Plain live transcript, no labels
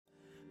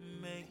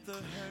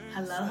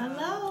Hello,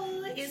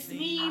 hello. It's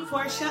me,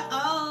 Portia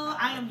O.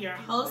 I am your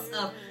host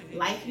of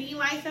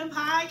lifin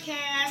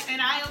podcast,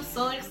 and I am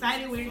so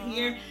excited we're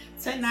here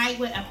tonight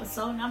with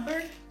episode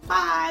number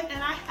 5,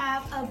 and I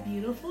have a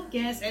beautiful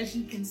guest, as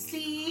you can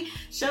see,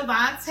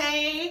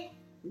 SheVante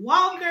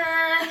Walker.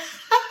 Hey,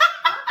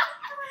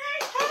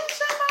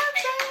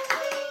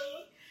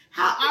 SheVante.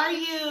 How are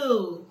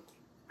you?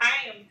 I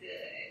am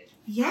good.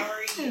 Yes. How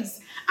are you?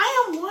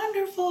 I am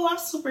wonderful. I'm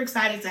super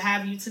excited to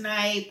have you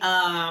tonight.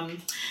 I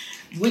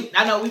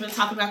know we've been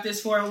talking about this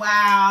for a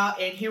while,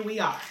 and here we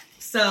are.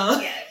 So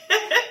Yes,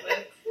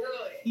 let's do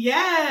it.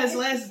 yes,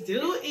 let's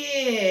do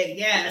it.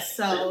 Yes.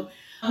 So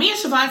me and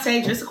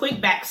SheVante, just a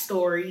quick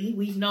backstory.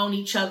 We've known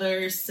each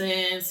other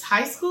since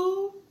high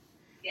school.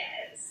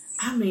 Yes.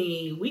 I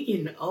mean, we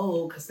getting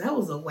old because that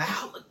was a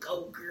while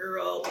ago,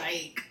 girl.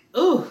 Like,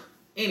 ooh.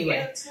 Anyway.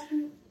 Yeah,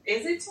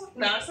 is it 20?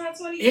 No, it's not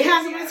 20 It years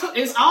hasn't yet.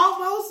 been. It's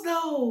almost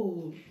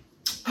though.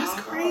 That's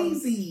Almost.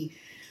 crazy.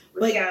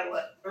 We got,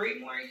 what, 3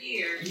 more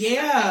years?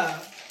 Yeah.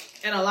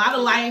 And a lot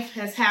of life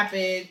has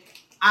happened,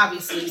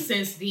 obviously,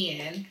 since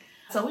then.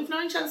 So we've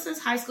known each other since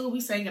high school.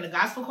 We sang in a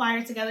gospel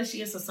choir together.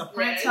 She is a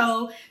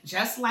soprano,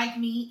 just like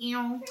me.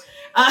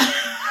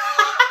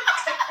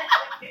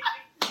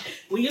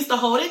 We used to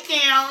hold it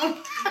down.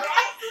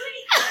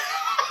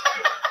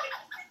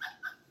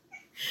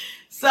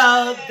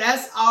 So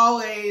that's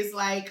always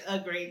like a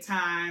great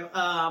time.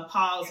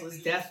 Pause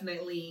was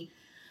definitely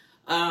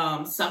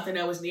something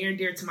that was near and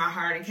dear to my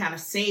heart and kind of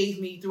saved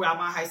me throughout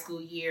my high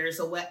school years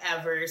or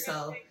whatever.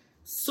 So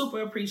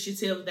super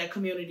appreciative of that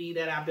community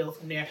that I built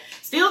from there.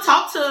 Still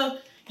talk to,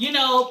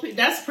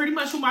 that's pretty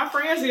much who my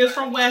friends is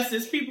from West,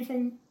 is people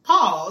from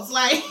Pause.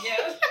 Like,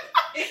 Yeah.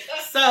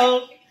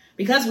 so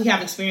because we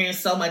have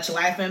experienced so much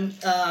life, and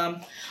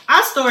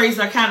our stories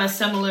are kind of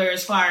similar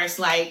as far as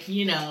like,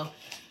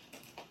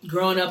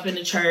 growing up in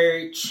the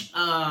church,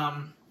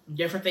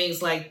 different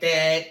things like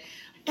that.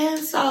 And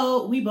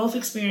so we both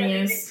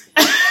experienced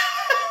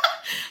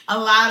a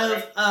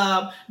lot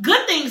of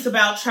good things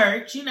about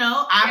church.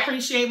 I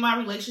appreciate my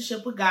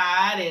relationship with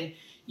God, and,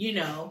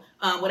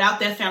 without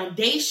that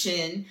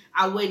foundation,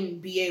 I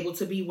wouldn't be able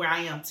to be where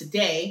I am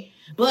today.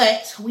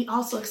 But we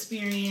also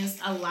experienced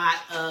a lot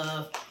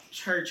of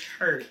church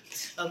hurt,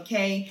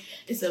 okay?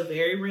 It's a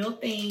very real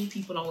thing.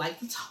 People don't like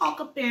to talk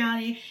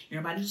about it.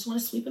 Everybody just want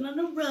to sweep it on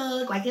the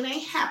rug like it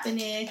ain't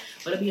happening.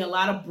 But it'll be a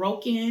lot of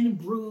broken,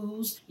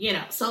 bruised,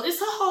 So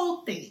it's a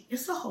whole thing.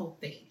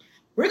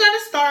 We're going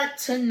to start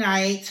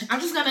tonight. I'm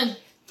just going to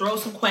throw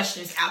some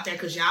questions out there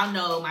because y'all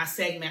know my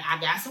segment. I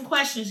got some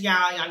questions,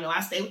 y'all. Y'all know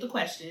I stay with the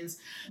questions.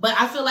 But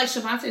I feel like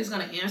SheVante is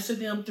going to answer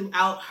them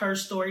throughout her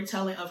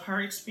storytelling of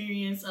her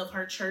experience of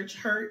her church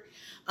hurt.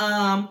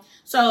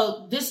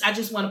 So this, I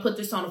just want to put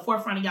this on the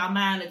forefront of y'all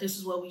mind that this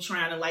is what we're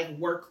trying to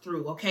work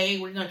through. Okay.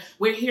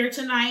 We're here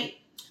tonight.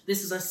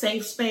 This is a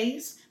safe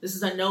space. This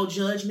is a no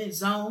judgment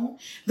zone.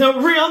 The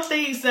real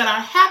things that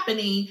are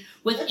happening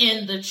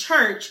within the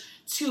church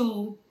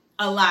to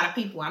a lot of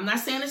people. I'm not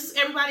saying this is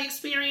everybody's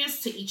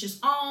experience, to each his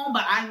own,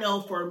 but I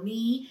know for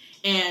me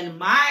and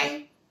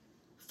my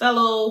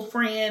fellow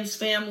friends,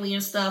 family,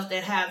 and stuff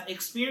that have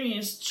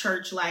experienced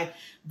church life,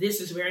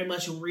 this is very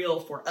much real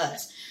for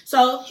us.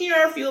 So here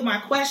are a few of my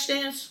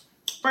questions.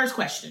 First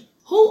question: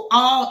 who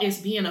all is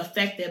being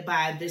affected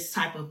by this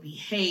type of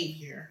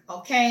behavior?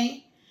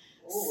 Okay.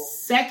 Ooh.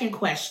 Second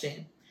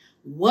question: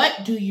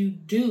 what do you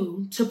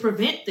do to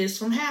prevent this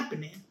from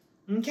happening?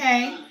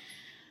 Okay.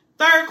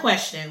 Third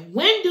question: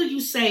 when do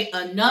you say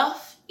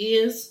enough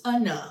is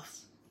enough?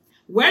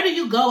 Where do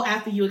you go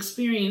after you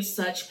experience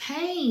such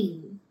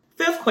pain?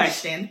 Fifth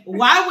question: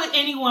 why would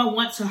anyone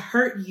want to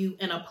hurt you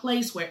in a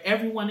place where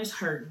everyone is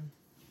hurting?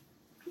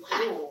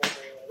 Why?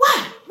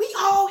 We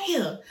all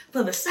here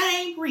for the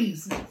same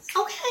reasons,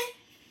 okay?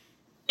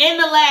 And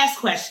the last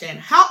question: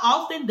 how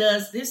often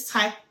does these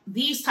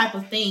type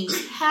of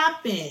things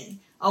happen?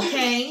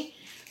 Okay?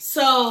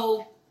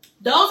 So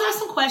those are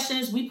some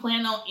questions we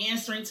plan on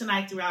answering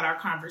tonight throughout our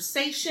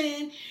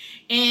conversation.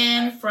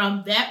 And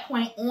from that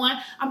point on,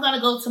 I'm going to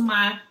go to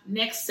my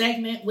next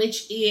segment,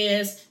 which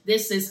is,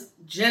 this is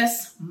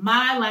just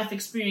my life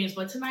experience.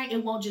 But tonight,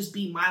 it won't just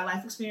be my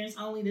life experience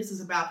only. This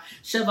is about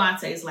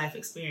SheVante's life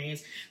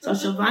experience. So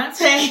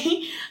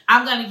SheVante,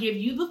 I'm going to give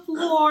you the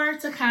floor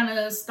to kind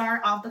of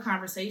start off the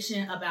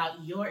conversation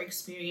about your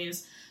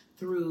experience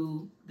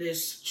through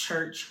this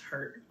church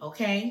hurt.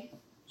 Okay?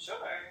 Sure.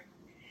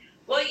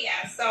 Well,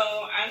 yeah, so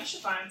I'm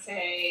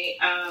SheVante,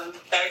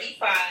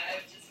 35,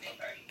 just made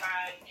 35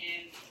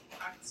 in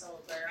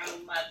October.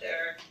 I'm a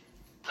mother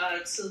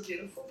of 2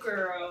 beautiful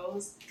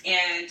girls,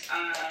 and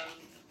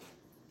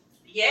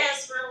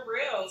it's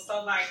real.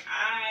 So,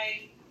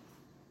 I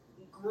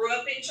grew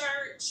up in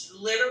church,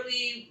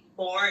 literally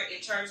born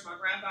in church. My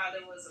grandfather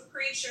was a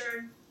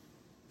preacher.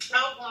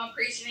 I was on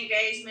preaching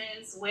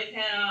engagements with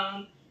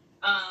him,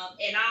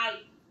 and I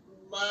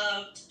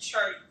loved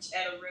church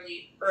at a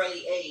really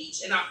early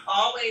age, and I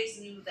always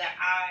knew that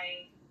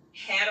I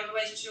had a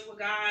relationship with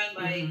God.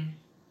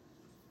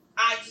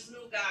 I just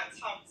knew God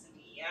talked to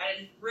me. it. I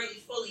didn't really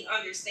fully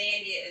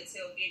understand it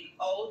until getting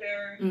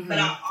older. Mm-hmm. But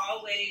I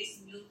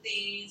always knew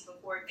things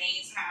before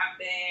things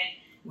happened.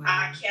 Wow.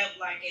 I kept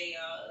like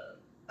a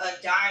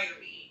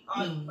diary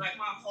on like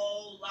my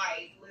whole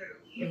life,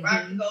 literally. If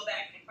I could go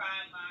back and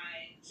find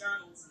my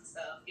journals and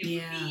stuff, it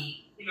would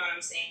be, you know what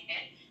I'm saying?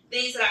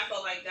 Things that I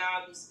felt like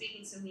God was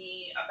speaking to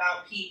me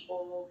about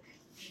people,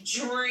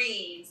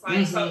 dreams,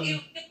 like so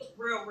it was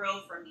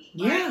real for me.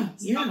 Yeah,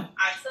 like,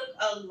 I took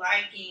a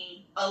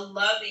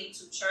loving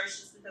to church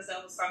just because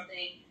that was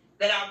something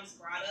that I was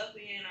brought up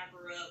in. I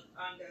grew up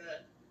under,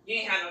 you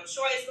ain't had no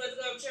choice but to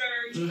go to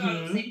church, you know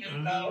what I'm saying?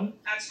 So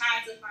I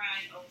tried to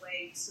find a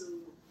way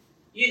to,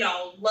 you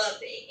know,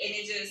 love it, and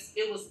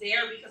it was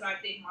there because I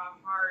think my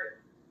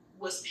heart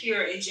was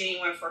pure and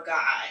genuine for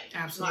God.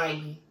 Absolutely.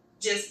 Like,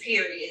 just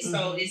period.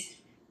 So it's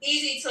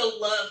easy to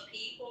love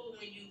people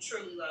when you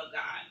truly love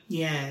God.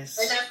 Yes.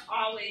 And that's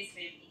always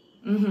been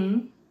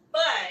me.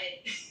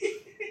 But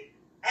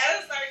as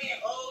I start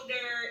getting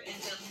older and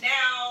then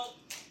now,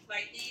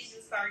 like, these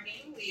just start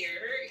getting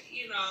weird,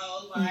 you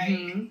know,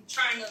 like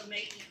trying to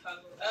make me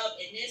cover up.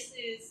 And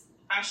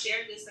I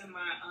shared this in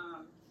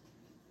my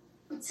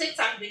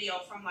TikTok video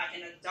from like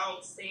an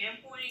adult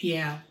standpoint.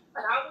 Yeah.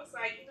 But I was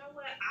like, you know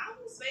what? I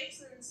was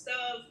facing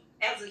stuff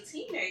as a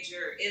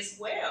teenager as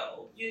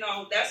well. You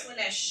know, that's when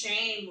that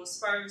shame was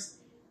first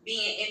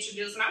being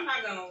introduced. And I'm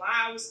not going to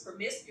lie, I was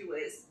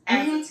promiscuous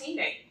as a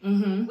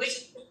teenager, which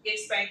is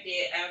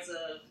expected as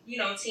a, you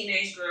know,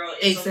 teenage girl.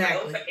 It's a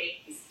real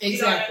phase.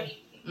 You know what I mean?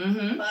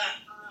 But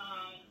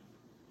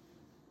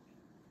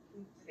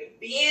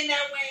being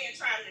that way and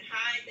trying to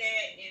hide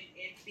that and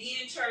be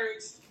in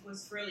church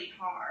was really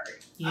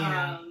hard.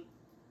 Yeah.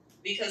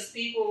 Because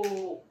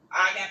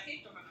I got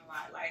picked on a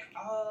lot. Like,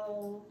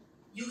 oh,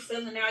 you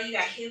feeling now, you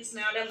got hips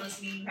now, that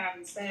must mean you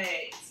having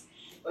sex.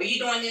 Or you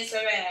doing this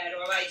or that.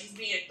 Or like just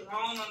being thrown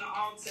on the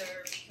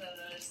altar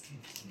because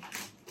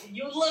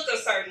you look a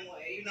certain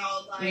way, you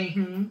know, like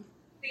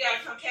we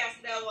gotta come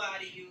cast the devil out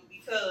of you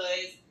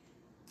because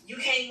you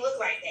can't look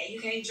like that.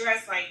 You can't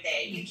dress like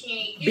that. You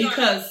can't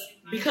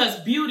because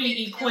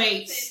beauty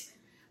equates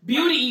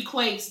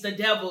the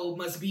devil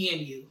must be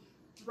in you.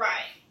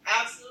 Right.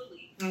 Absolutely.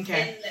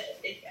 Okay.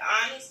 And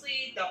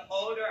honestly, the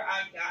older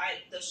I got,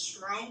 the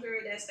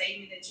stronger that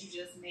statement that you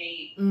just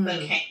made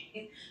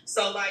became.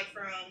 So, like,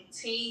 from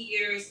teen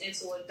years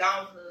into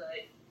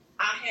adulthood,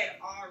 I had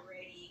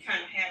already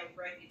kind of had a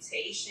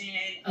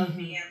reputation of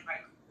being,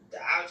 like,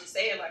 I'll just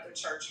say it, like a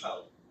church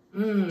hoe.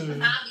 Not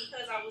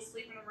because I was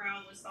sleeping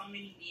around with so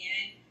many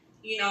men,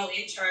 you know,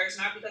 in church,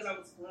 not because I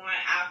was going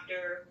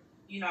after,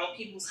 you know,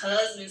 people's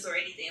husbands or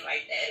anything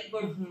like that,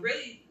 but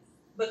really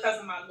because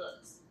of my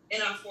looks.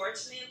 And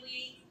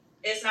unfortunately,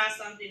 it's not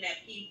something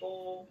that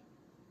people,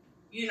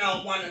 you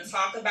know, want to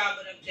talk about,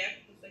 but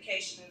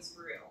objectification is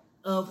real.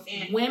 Of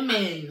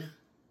women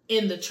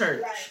in the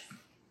church. Right.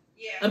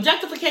 Yeah.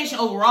 Objectification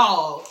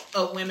overall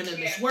of women in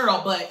this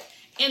world, but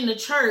in the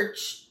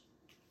church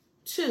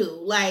too.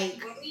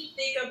 Like, when we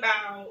think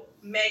about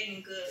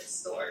Megan Good's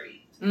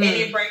story, and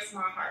it breaks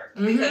my heart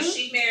because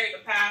she married a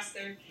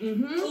pastor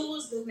who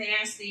was the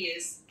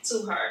nastiest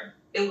to her.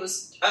 It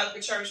was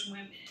the church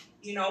women.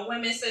 You know,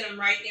 women sitting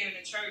right there in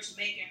the church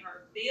making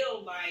her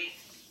feel like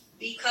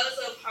because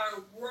of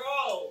her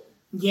role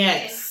in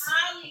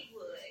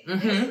Hollywood.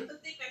 This is the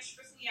thing that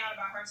trips me out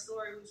about her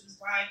story, which is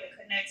why I can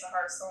connect to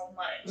her so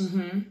much.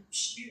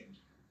 She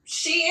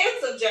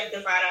is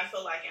objectified, I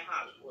feel like, in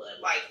Hollywood.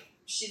 Like,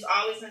 she's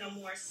always in a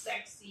more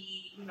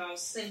sexy, you know,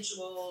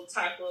 sensual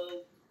type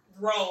of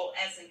role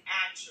as an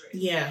actress.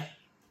 Yeah.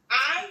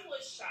 I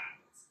was shocked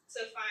to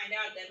find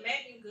out that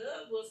Megan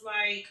Good was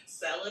like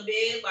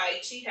celibate,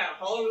 like she had a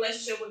whole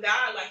relationship with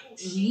God, like who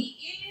she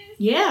is.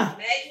 Yeah.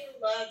 Megan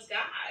loves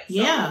God.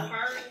 So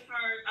her,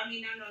 I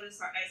mean, I know this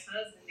is her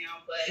ex-husband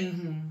now, but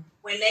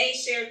when they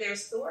shared their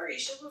story,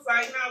 she was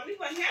like, no, we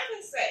weren't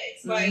having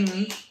sex. Like,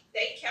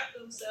 they kept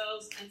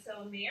themselves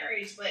until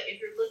marriage. But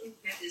if you're looking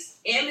at this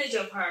image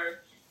of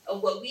her,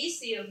 of what we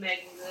see of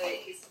Megan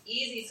Good, it's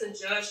easy to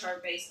judge her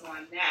based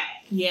on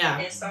that. Yeah.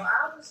 And so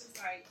I was just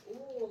like,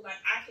 ooh,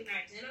 like I can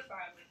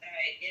identify with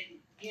that. And,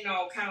 you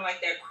know, kind of like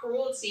that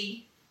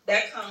cruelty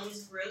that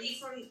comes really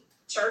from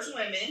church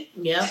women.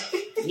 Yep.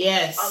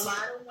 Yes. A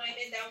lot of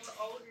women that were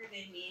older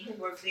than me who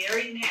were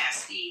very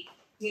nasty,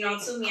 you know,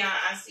 to me,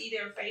 I see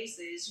their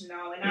faces, you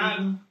know, and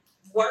I've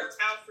worked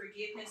out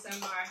forgiveness in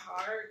my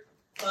heart,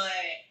 but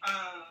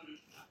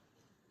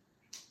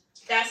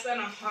that's been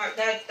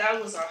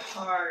that was a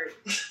hard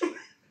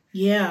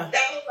yeah.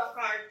 That was a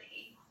hard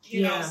thing.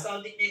 You know,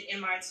 so in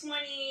my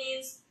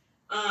 20s,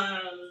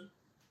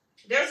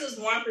 there's this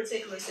one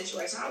particular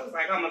situation. I was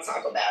like, I'm gonna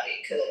talk about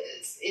it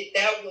because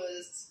that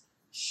was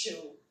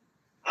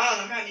I don't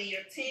know how many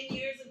years, 10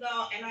 years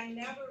ago, and I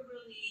never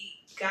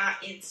really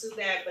got into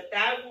that, but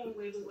that one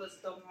really was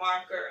the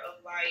marker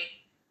of like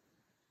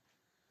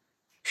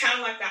kind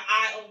of like the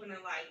eye-opener,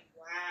 like,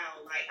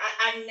 wow, like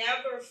I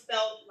never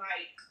felt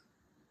like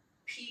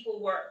people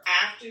were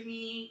after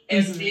me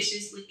as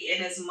viciously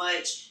and as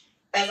much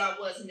as I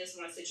was in this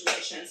one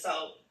situation.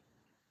 So,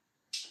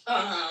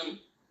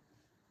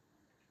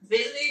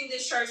 visiting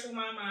this church with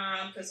my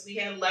mom because we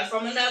had left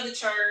from another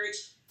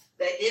church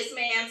that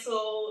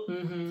dismantled.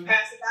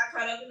 Pastor got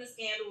caught up in the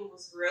scandal. It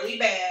was really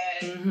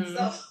bad.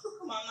 So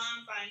my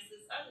mom finds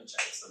this other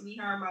church. So me,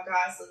 her, and my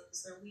god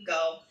sister, we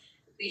go,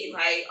 being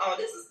like, "Oh,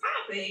 this is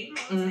popping." You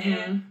know what I'm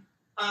saying?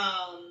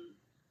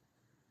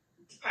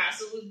 The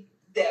pastor was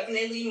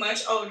definitely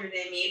much older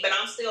than me, but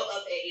I'm still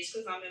of age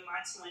because I'm in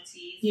my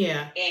 20s.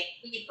 Yeah. And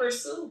he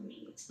pursued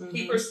me.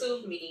 He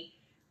pursued me,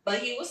 but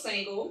he was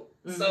single,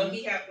 so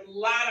he had a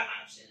lot of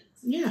options.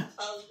 Yeah.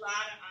 A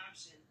lot of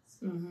options.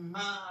 And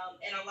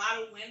a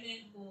lot of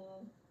women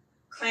who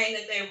claimed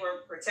that they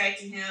were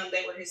protecting him,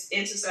 they were his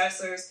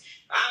intercessors.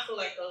 I feel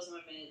like those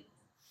women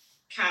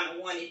kind of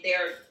wanted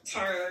their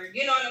turn.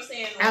 You know what I'm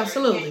saying? Or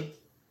absolutely.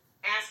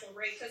 Ask for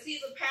rape because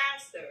he's a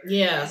pastor.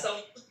 Yeah. And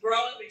so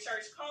growing up in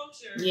church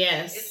culture,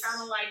 yes, it's kind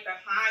of like the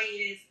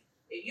highest.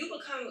 If you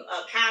become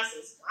a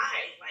pastor's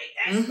wife, like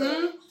that's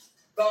the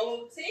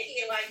gold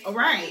ticket. Like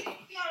right,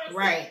 you know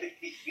right.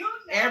 You know.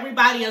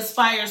 Everybody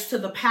aspires to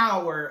the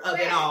power of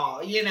it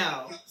all, you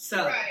know.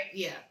 So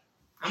yeah,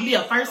 I'm be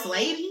a first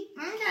lady.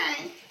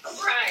 Okay.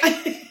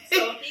 Right.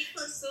 So he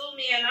pursued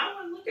me, and I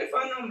wasn't looking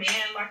for no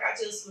man. Like I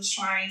just was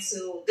trying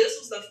to. This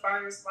was the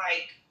first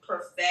like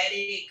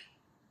prophetic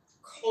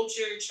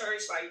culture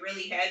church, like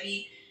really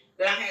heavy,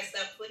 that I had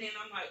stuff put in.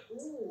 I'm like,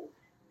 ooh,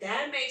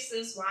 that makes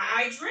sense why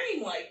I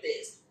dream like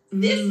this.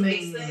 This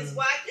makes sense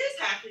why this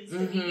happens to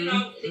me. You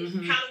know, it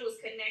kind of was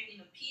connecting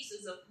the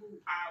pieces of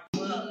who I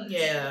was.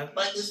 Yeah.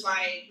 But just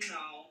like, you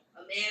know,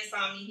 a man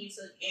saw me, he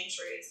took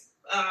interest.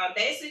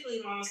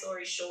 Basically, long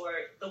story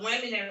short, the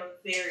women there were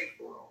very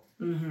cruel.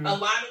 A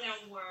lot of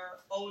them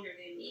were older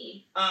than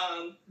me.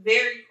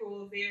 Very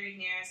cruel, very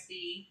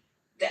nasty.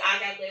 I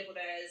got labeled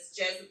as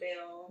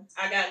Jezebel.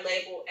 I got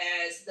labeled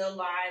as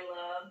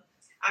Delilah.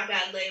 I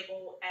got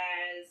labeled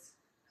as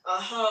a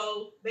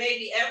hoe,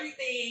 baby,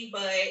 everything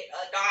but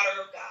a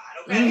daughter of God,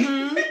 okay? A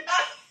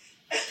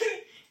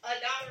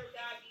daughter of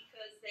God,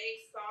 because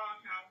they saw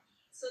how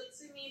he took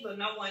to me, but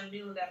no one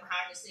knew that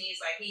behind the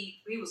scenes, like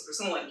he was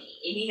pursuing me.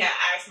 And he had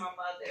asked my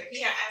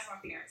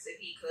parents if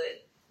he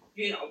could,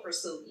 you know,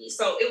 pursue me.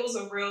 So it was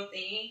a real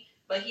thing,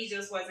 but he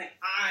just wasn't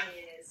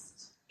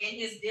honest in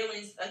his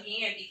dealings,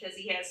 again, because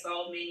he had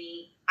so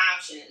many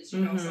options, you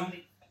know, so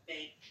many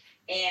women.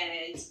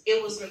 And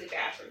it was really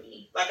bad for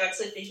me. Like, I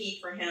took the heat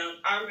for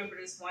him. I remember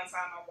this one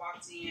time I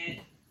walked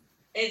in.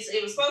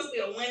 It was supposed to be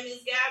a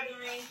women's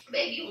gathering.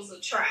 Baby, it was a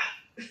trap.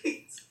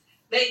 They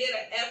did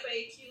an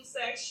FAQ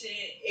section,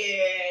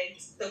 and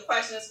the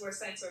questions were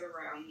centered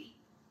around me.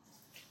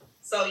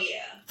 So,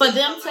 yeah. For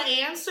them to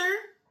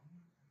answer?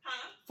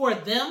 Huh? For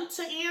them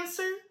to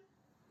answer?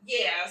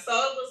 Yeah. So,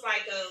 it was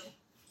like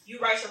you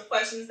write your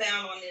questions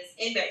down on this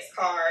index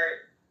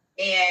card,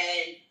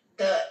 and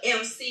the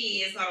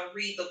MC is going to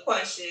read the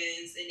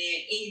questions, and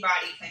then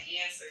anybody can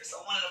answer.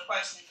 So one of the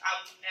questions, I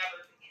will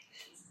never forget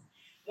this.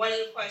 One of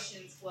the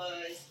questions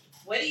was,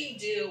 what do you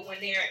do when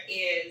there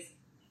is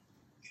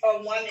a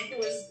woman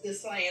who is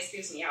displaying,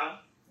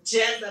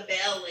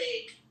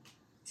 Jezebelic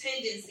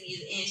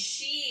tendencies, and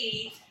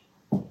she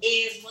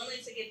is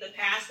willing to get the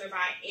pastor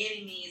by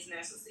any means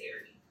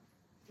necessary?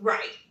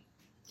 Right.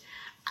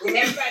 And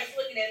everybody's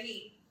looking at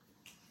me.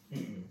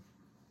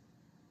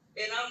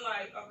 And I'm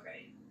like,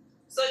 okay.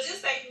 So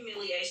just that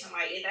humiliation,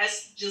 like, and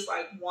that's just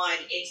like one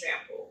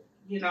example,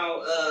 you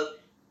know, of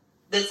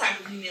the type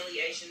of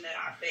humiliation that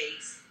I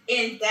faced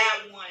in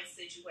that one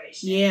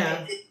situation.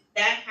 Yeah.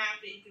 That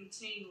happened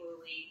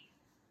continually,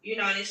 you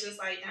know, and it's just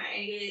like,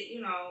 dang it,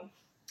 you know.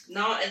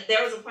 No,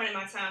 there was a point in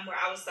my time where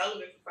I was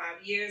celibate for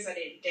 5 years. I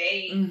didn't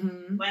date,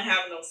 wasn't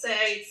having no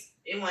sex.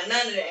 It wasn't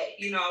none of that,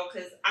 you know,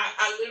 because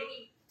I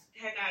literally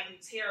had gotten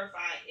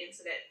terrified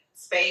into that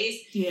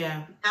space.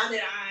 Yeah. Now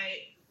that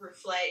I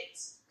reflect,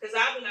 because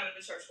I've been out of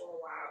the church for a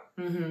while,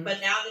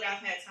 but now that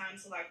I've had time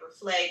to like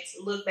reflect,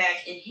 look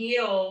back, and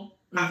heal,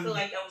 I feel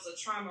like that was a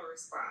trauma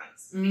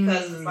response,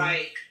 because it's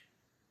like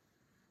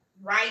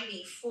right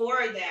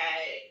before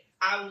that,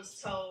 I was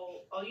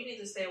told, "Oh, you need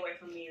to stay away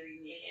from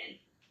married men."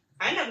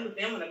 I never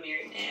been with a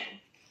married man.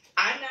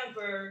 I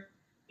never,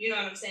 you know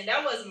what I'm saying?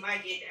 That wasn't my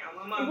get down.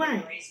 My mom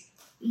was raised.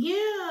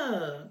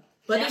 Yeah,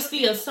 but it's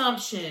the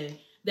assumption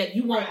that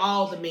you want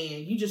all the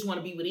men. You just want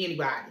to be with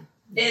anybody.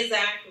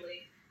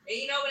 Exactly. And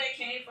you know where that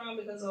came from?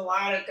 Because a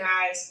lot of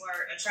guys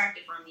were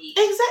attracted from me.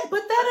 Exactly.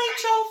 But that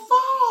ain't your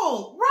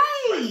fault.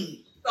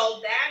 Right. So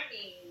that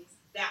means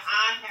that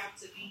I have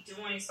to be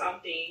doing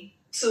something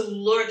to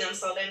lure them.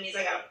 So that means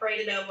I got to pray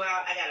the devil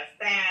out. I got to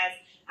fast.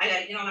 I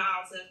got to get on the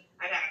altar.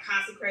 I got to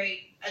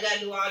consecrate. I got to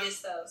do all this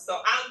stuff. So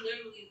I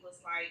literally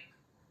was like,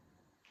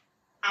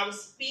 I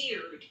was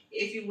feared,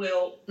 if you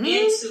will,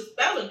 into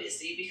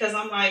celibacy. Because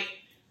I'm like,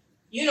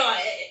 you know,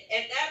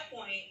 at that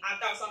point, I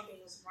thought something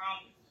was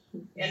wrong.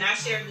 And I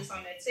shared this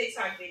on that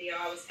TikTok video.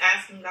 I was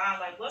asking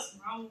God, like, what's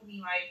wrong with me?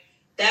 Like,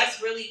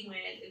 that's really when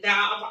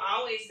I've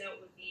always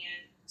dealt with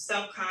being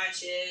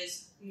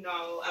self-conscious, you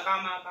know,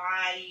 about my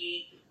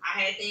body. I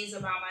had things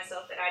about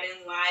myself that I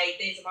didn't like,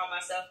 things about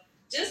myself,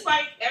 just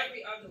like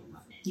every other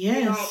woman.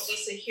 Yes.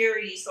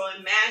 Insecurity. So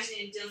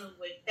imagine dealing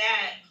with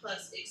that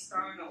plus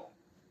external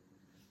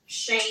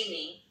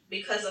shaming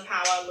because of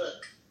how I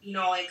look,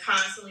 and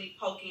constantly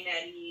poking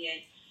at me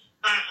and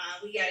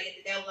we gotta get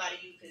the devil out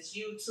of you because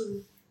you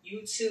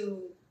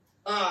too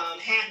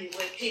happy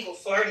with people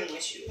flirting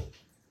with you.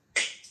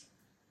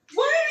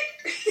 What?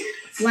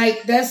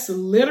 Like, that's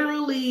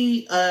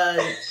literally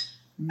a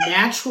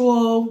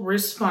natural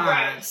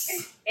response.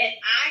 Right. And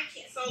I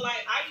can't. So,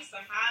 like, I used to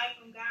hide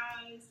from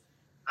guys.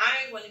 I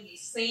didn't want to be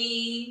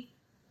seen.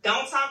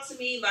 Don't talk to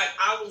me. Like,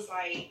 I was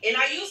like, and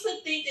I used to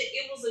think that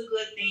it was a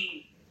good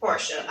thing,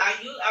 Portia.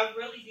 I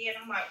really did.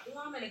 I'm like,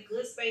 oh, I'm in a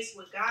good space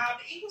with God.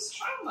 But it was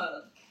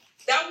trauma.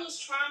 That was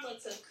trauma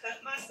to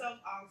cut myself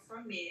off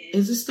from men.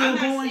 Is it still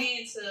going? I'm not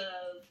saying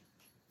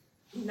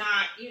to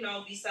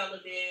not, be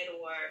celibate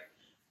or,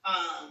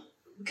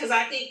 because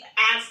I think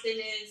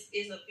abstinence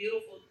is a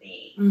beautiful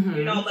thing,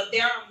 but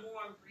there are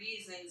more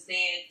reasons than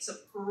to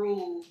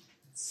prove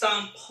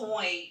some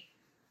point,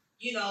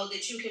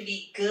 that you can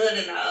be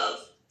good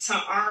enough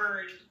to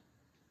earn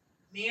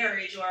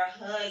marriage or a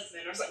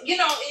husband or something.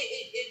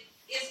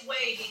 It's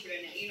way deeper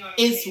than that. You know what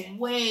I'm saying? It's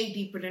way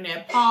deeper than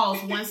that.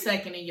 Pause 1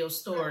 second in your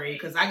story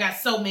because I got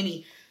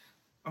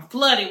I'm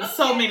flooded with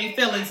so many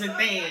feelings and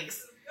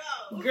things.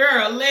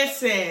 Girl,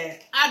 listen.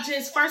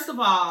 First of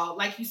all,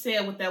 like you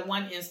said, with that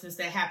one instance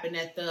that happened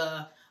at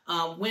the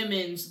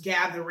women's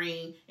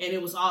gathering and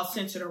it was all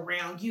centered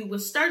around you, when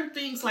certain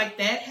things like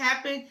that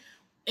happen,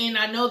 and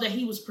I know that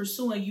he was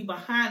pursuing you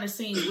behind the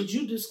scenes, would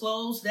you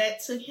disclose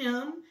that to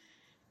him?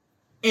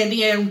 And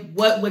then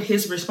what would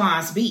his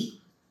response be?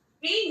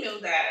 He knew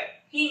that.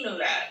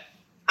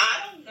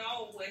 I don't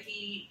know what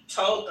he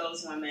told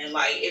those women.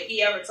 Like, if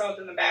he ever told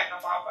them to back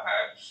up off of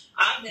her.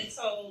 I've been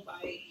told,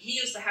 like, he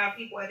used to have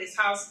people at his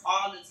house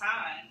all the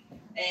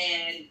time.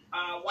 And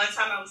one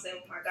time I was there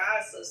with my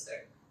god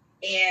sister.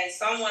 And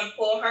someone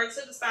pulled her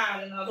to the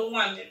side. Another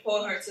woman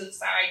pulled her to the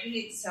side. You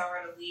need to tell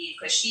her to leave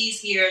because she's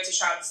here to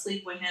try to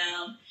sleep with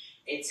him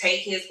and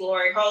take his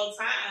glory whole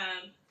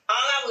time. All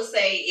I would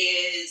say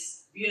is,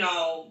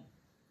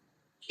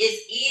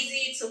 it's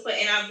easy to put,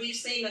 and we've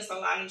seen this a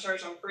lot in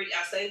church.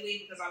 I say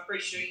we because I'm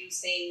pretty sure you've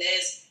seen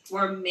this,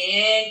 where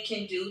men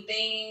can do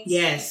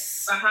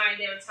things behind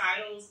their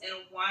titles, and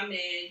a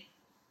woman,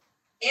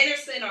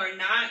 innocent or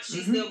not,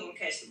 she's still going to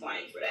catch the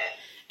blame for that.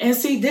 And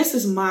see, this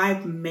is my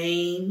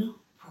main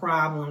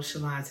problem,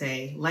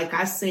 SheVante. Like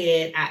I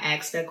said, I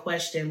asked that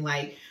question,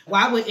 like,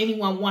 why would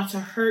anyone want to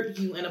hurt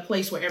you in a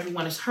place where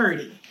everyone is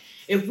hurting?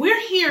 If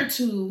we're here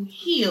to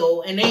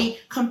heal, and they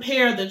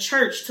compare the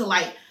church to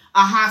like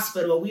a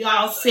hospital, we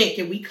all sick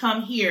and we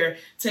come here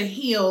to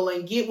heal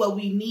and get what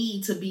we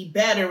need to be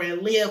better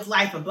and live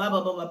life and blah,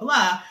 blah, blah, blah,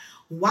 blah.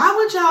 Why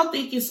would y'all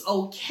think it's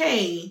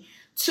okay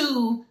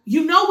to,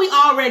 we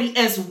already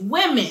as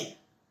women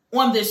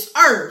on this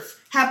earth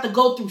have to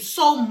go through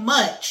so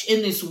much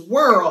in this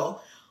world.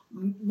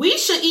 We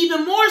should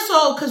even more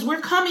so because we're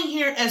coming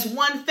here as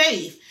one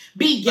faith.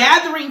 Be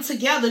gathering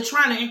together,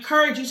 trying to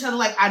encourage each other.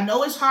 Like, I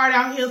know it's hard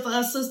out here for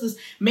us sisters.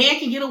 Man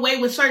can get away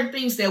with certain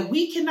things that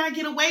we cannot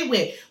get away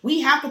with. We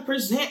have to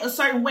present a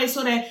certain way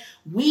so that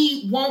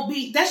we won't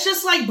be. That's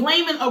just like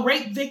blaming a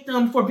rape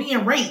victim for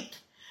being raped.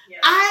 Yeah.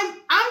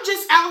 I'm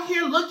just out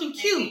here looking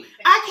cute.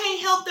 I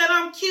can't help that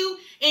I'm cute,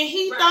 and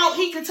he thought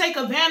he could take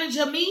advantage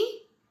of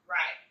me. Right.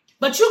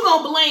 But you're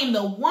going to blame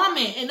the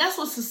woman, and that's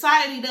what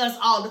society does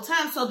all the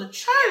time. So the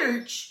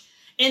church,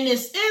 in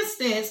this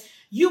instance,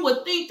 you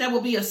would think that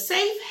would be a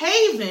safe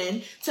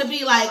haven to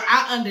be like,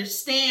 I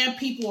understand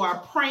people are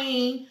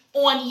praying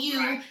on you.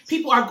 Right.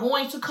 People are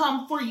going to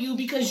come for you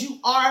because you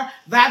are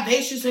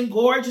vivacious and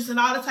gorgeous and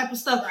all that type of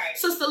stuff. Right.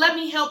 Sister, let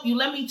me help you.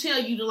 Let me tell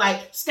you to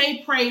like,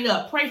 stay prayed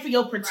up. Pray for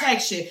your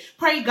protection. Right.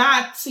 Pray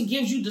God to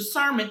give you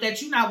discernment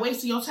that you're not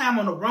wasting your time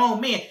on the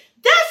wrong man.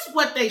 That's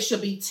what they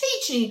should be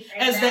teaching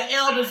as the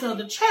elders of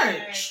the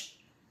church.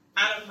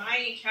 Out of my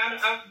encounter,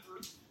 I've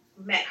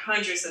met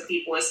hundreds of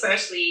people,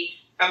 especially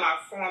at my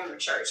former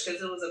church,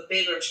 because it was a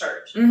bigger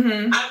church.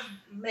 Mm-hmm. I've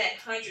met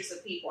hundreds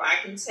of people.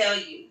 I can tell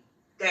you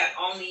that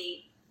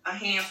only a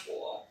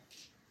handful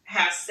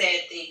have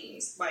said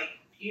things like,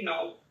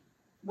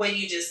 what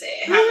you just said,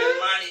 have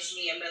admonished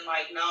me and been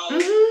like, no,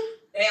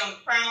 they on the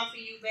prowl for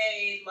you,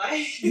 babe.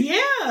 Like,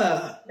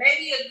 yeah,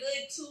 maybe a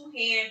good 2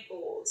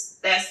 handfuls.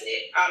 That's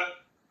it, out of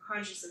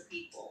hundreds of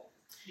people.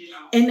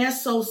 And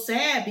that's so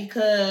sad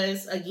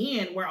because,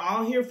 again, we're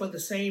all here for the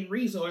same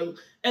reason, or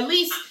at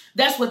least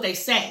that's what they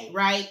say,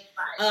 right?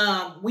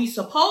 We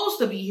supposed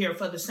to be here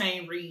for the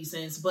same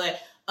reasons,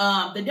 but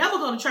the devil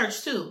go to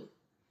church too.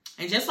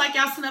 And just like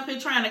y'all sitting up here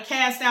trying to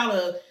cast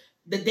out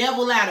the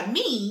devil out of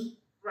me,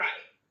 right?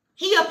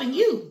 He up in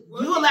you.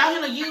 Well, you allow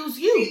him to use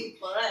you.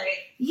 But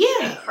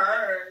it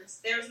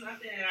occurs. There's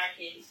nothing that I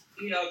can,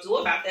 do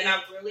about that. And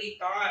I really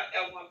thought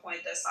at one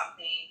point that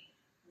something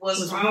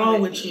was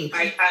wrong with you.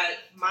 Like,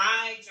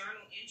 my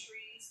journal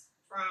entries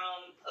from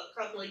a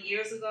couple of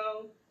years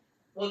ago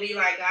will be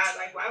like, God,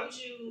 like, why would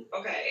you,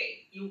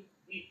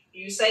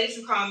 you say that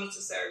you call me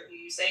to serve you.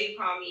 You say you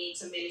call me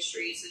to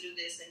ministry to do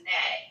this and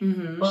that.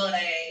 Mm-hmm. But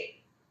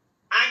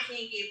I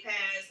can't get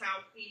past how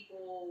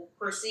people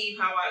perceive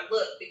how I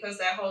look because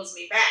that holds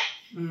me back.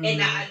 And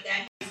that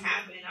has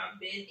happened. I've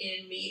been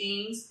in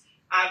meetings.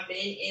 I've been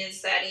in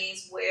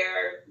settings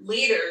where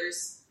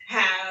leaders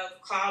have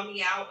called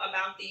me out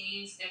about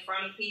things in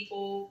front of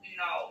people, you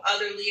know,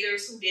 other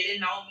leaders who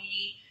didn't know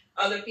me,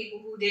 other people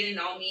who didn't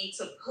know me,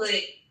 to put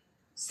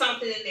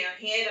something in their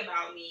head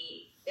about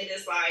me. And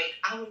it's like,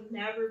 I will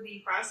never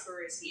be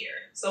prosperous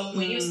here. So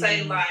when you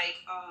say like,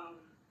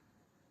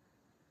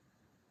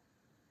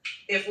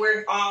 if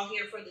we're all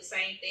here for the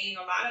same thing,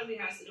 a lot of it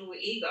has to do with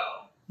ego.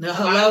 No, a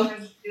hello? lot of it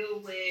has to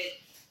do with,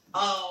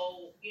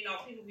 you know,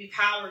 people be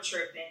power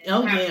tripping.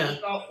 Oh, yeah.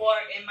 Ego, or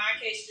in my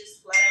case,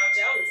 just flat out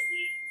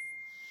jealousy.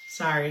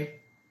 Sorry.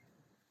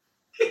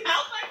 I was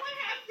like, what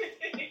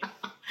happened?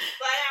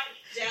 Flat out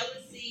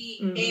jealousy,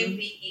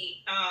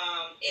 envy,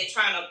 and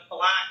trying to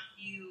block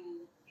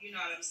you, you know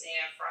what I'm saying,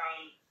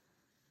 from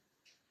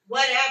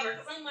whatever.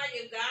 Because I'm like,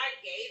 if God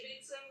gave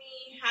it to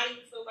me, how do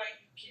you feel like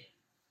you can?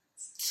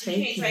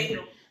 Take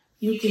it.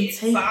 You can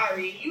take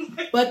sorry.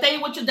 But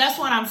that's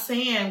what I'm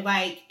saying.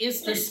 Like,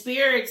 it's the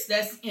spirits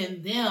that's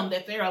in them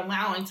that they're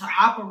allowing to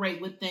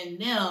operate within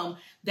them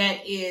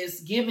that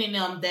is giving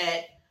them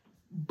that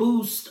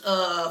boost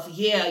of,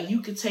 yeah,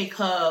 you could take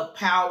her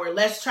power.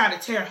 Let's try to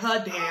tear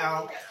her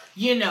down,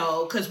 you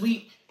know, because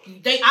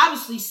they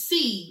obviously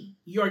see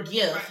your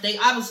gift. Right. They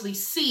obviously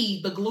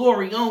see the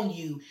glory on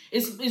you.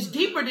 It's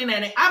deeper than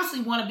that. They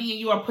obviously want to be in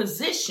your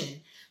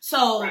position.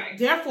 So,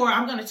 therefore,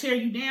 I'm going to tear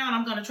you down.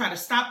 I'm going to try to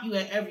stop you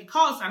at every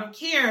cost. I don't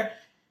care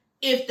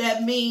if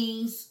that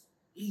means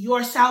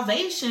your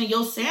salvation,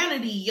 your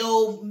sanity,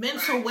 your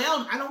mental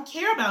wellness. I don't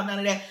care about none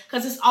of that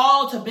because it's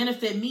all to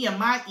benefit me and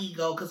my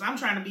ego because I'm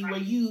trying to be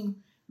where you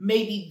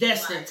may be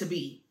destined to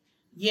be,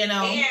 you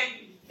know?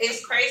 And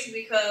it's crazy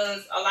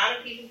because a lot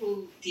of people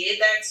who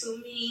did that to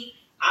me,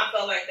 I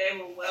felt like they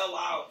were well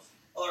off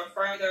or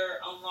further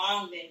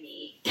along than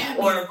me.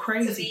 Or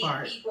crazy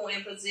part. People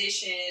in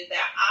position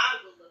that I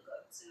would look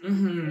up to.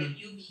 And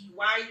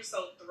why are you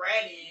so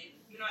threatened?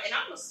 You know, and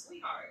I'm a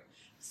sweetheart.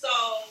 So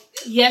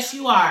yes,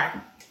 you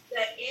are.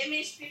 The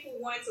image people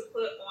want to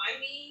put on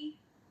me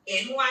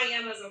and who I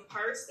am as a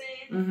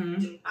person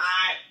do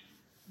not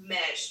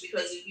mesh.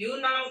 Because if you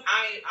know,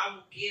 I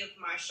will give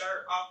my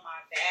shirt off my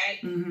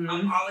back.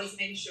 I'm always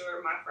making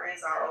sure my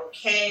friends are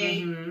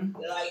okay.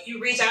 Like, you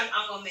reach out,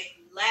 I'm gonna make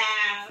you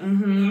laugh. You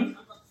know, I'm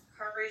gonna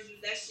encourage you.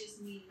 That's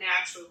just me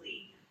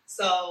naturally.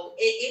 So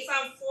it's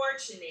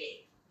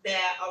unfortunate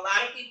that a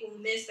lot of people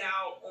miss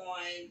out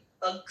on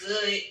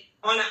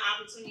an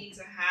opportunity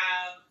to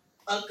have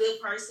a good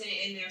person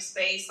in their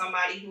space,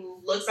 somebody who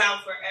looks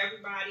out for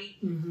everybody,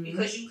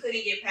 because you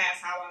couldn't get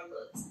past how I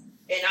looked.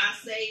 And I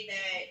say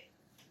that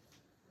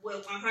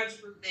with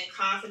 100%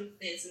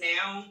 confidence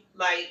now,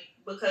 like,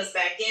 because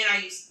back then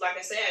I used to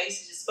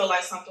just feel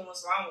like something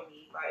was wrong with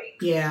me.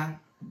 Like,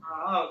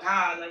 oh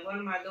God, like, what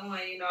am I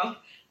doing? You know?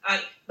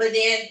 But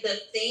then the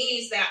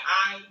things that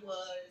I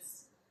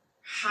was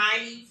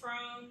hiding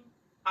from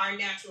are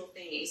natural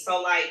things.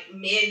 So, like,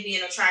 men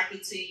being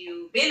attracted to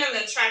you, being an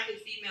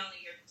attractive female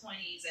in your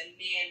 20s and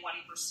men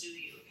wanting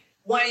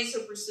to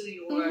pursue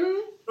you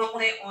or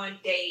going on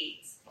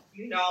dates,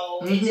 you know,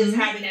 and just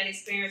having that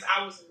experience.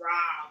 I was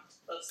robbed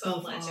of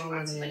so much in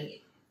my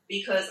 20s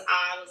because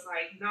I was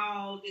like,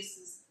 no, this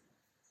is,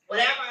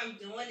 whatever I'm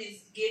doing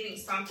is giving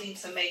something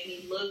to make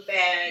me look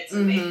bad, to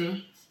make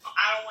me,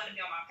 I don't want to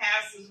be on my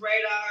pastor's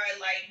radar,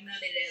 like, none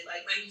of that.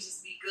 Like, let me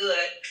just be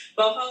good.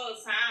 But the whole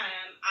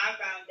time, I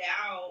found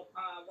out,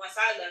 once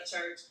I left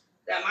church,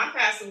 that my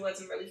pastor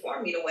wasn't really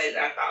for me the way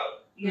that I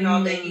thought, you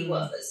know, that he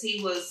was.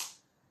 He was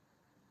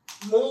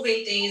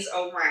moving things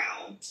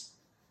around.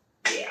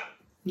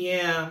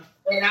 Yeah.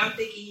 And I'm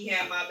thinking he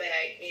had my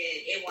back, and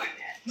it wasn't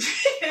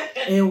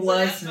that. It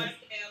wasn't. A lot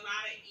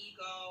of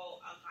ego,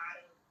 a lot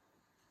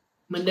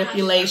of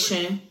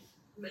manipulation.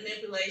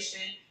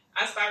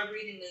 I started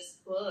reading this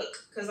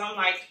book because I'm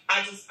like,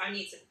 I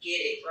need to get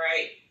it,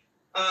 right?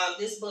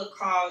 This book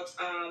called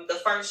The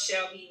First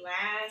Shall Be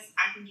Last.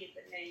 I can get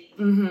the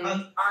name of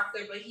the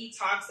author, but he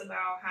talks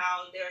about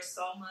how there's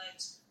so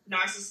much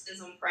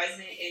narcissism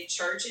present in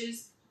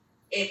churches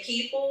and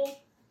people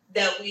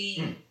that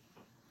we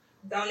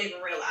don't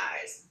even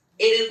realize.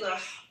 It is a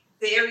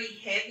very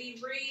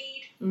heavy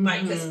read,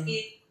 like, because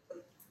he's a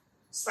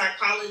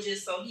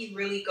psychologist, so he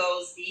really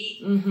goes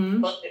deep.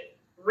 But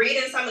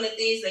reading some of the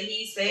things that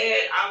he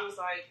said, I was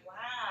like,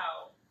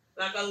 wow.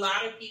 Like, a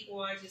lot of people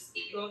are just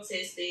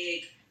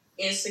egotistic,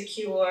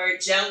 insecure,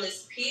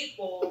 jealous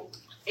people,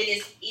 and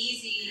it's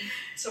easy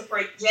to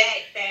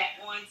project that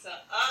onto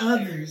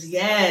others.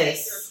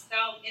 Yes.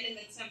 In an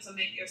attempt to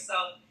make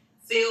yourself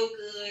feel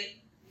good,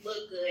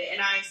 look good,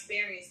 and I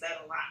experienced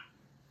that a lot.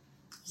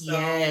 So,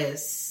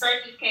 yes.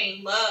 Churches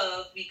can't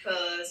love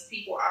because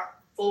people are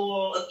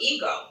full of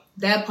ego.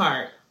 That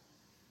part.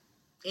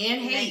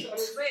 And hate.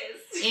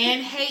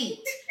 And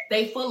hate.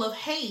 They full of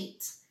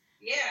hate.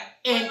 Yeah.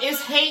 And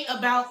it's hate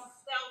about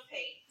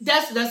self-hate.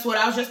 That's what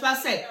I was just about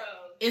to say.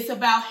 It's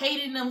about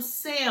hating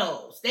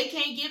themselves. They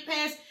can't get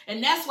past,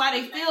 and that's why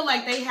they feel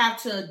like they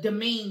have to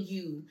demean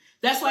you.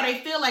 That's why they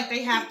feel like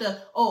they have to,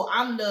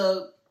 I'm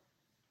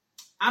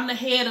the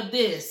head of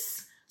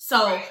this.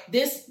 So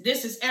this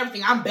is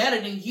everything. I'm better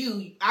than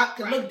you. I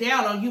can look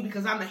down on you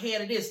because I'm the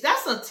head of this.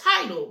 That's a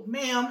title,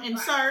 ma'am and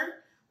sir.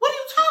 What are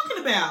you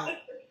talking about?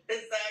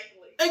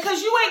 Exactly.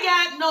 Because you ain't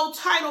got no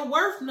title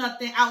worth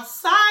nothing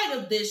outside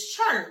of this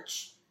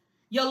church.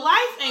 Your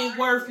life ain't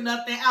worth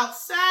nothing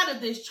outside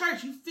of this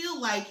church. You feel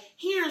like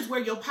here's where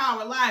your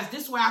power lies.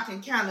 This is where I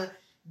can kind of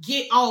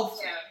get off,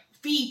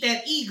 feed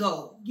that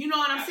ego. You know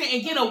what I'm saying?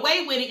 And get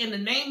away with it in the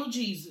name of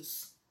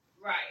Jesus.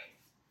 Right.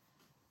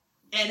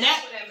 And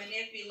that's where that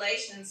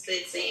manipulation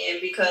sits in,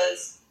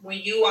 because when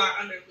you are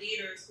under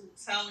leaders who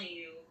telling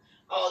you,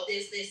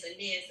 this, and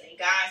this, and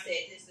God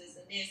said this,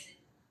 and this,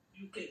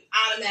 you could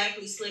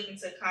automatically slip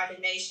into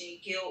condemnation,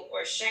 guilt,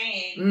 or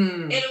shame.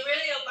 And really,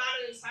 a lot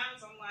of the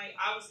times, I'm like,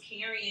 I was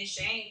carrying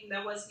shame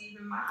that wasn't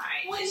even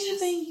mine.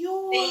 Wasn't even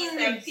yours. Things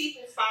that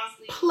people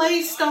falsely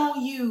placed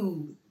on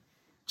you.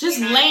 Just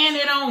laying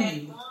it on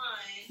you.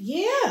 It's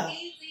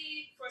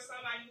easy for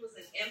somebody who's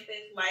an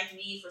empath like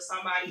me, for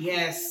somebody who,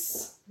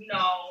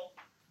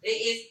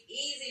 it's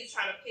easy to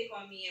try to pick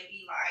on me and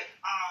be like,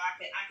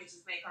 I could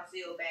just make her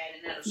feel bad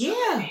and that'll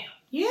shut her down.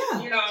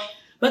 Yeah.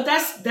 But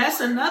that's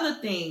another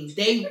thing.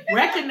 They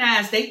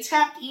recognize, they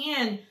tapped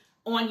in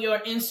on your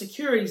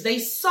insecurities. They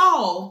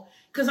saw,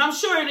 because I'm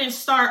sure it didn't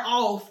start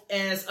off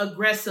as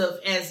aggressive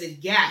as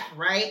it got,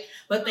 right?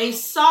 But they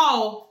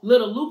saw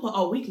little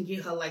loophole. We can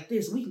get her like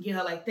this. We can get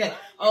her like that.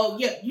 So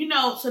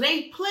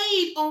they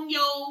played on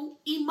your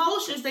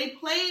emotions. They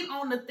played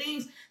on the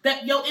things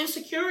that your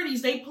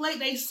insecurities.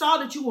 They saw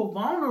that you were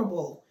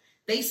vulnerable.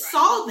 They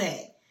saw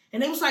that.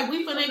 And they was like,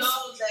 we finna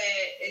know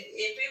that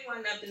if it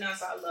wasn't nothing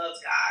else, I love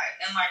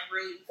God and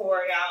really pour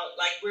it out.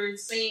 Like, we're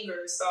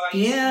singers, so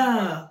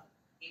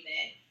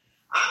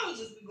I would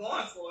just be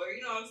going for it.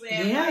 You know what I'm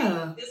saying?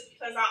 Yeah. Like, just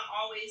because I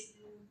always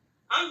do,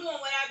 I'm doing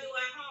what I do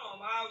at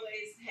home. I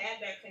always had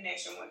that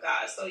connection with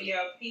God. So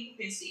people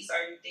can see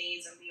certain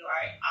things and be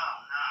like,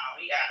 oh no,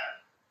 we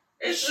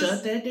gotta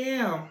shut that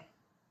down.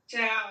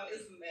 Child,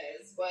 it's a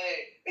mess, but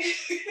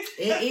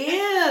it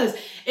is.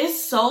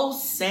 It's so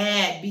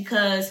sad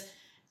because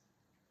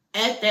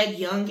at that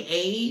young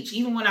age,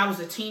 even when I was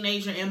a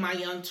teenager in my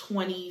young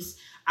 20s,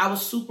 I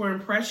was super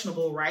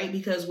impressionable, right?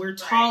 Because we're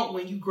taught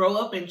when you grow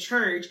up in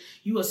church,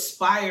 you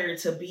aspire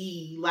to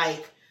be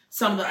like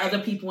some of the other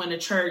people in the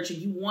church, and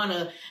you want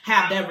to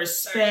have that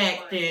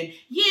respect. And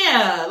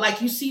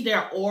like you see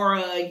their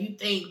aura, you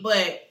think,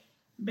 but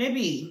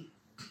baby,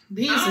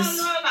 I don't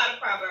know a lot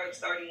of Proverbs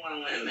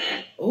 31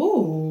 women.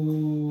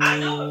 Ooh. I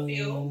know a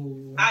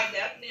few. I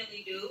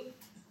definitely do.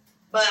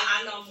 But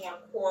I know more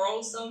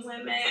quarrelsome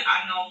women.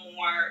 I know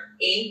more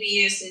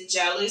envious and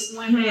jealous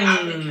women.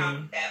 I've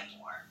encountered that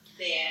more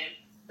than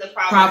the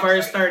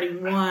Proverbs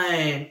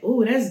 31.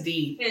 Ooh, that's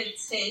deep.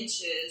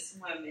 Contentious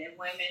women.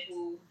 Women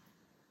who,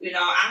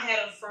 I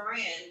had a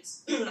friend.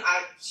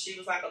 She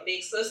was like a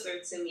big sister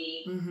to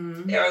me.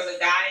 Mm-hmm. There was a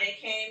guy that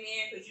came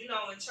in, because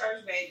in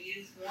church, baby,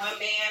 it's one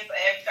man for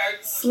every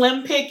 30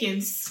 Slim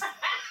pickings.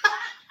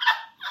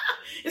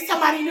 It's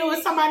somebody new.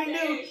 It's somebody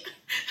new.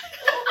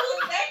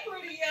 That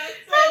pretty young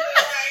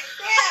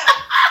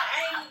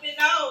I ain't even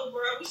know,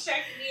 bro. It was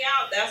checking me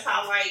out. That's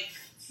how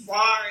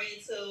far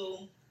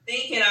into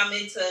thinking I'm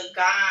into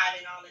God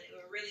and all that.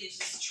 It really is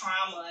just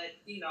trauma,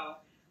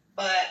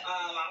 But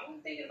I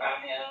wasn't thinking about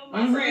him.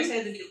 My friends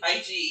had to be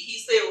like, gee, he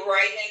sit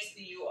right next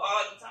to you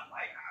all the time.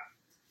 Like,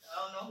 I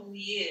don't know who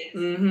he is.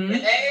 Mm-hmm.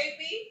 But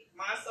baby,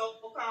 my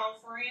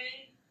so-called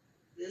friend,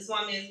 this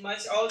woman is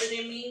much older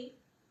than me.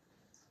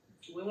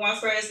 We weren't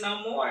friends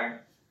no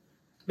more.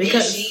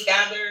 Because she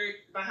gathered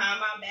behind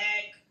my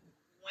back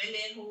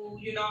women who,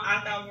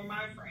 I thought were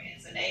my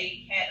friends, and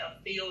they had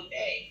a field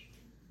day,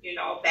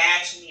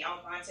 bashing me.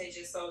 Vontae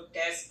just so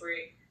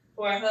desperate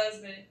for a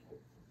husband.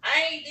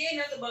 I ain't did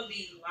nothing but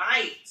be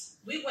liked.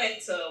 We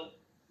went to,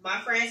 my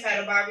friends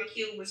had a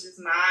barbecue, which is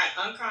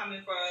not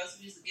uncommon for us.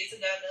 We used to get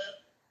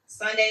together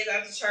Sundays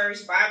after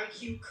church,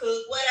 barbecue,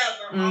 cook,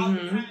 whatever, all the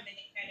time. And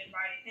they had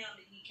invited him,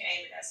 and he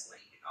came, and that's when,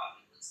 he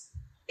was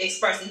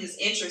expressing his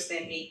interest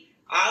in me.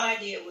 All I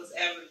did was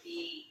ever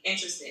be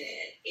interested in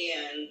it.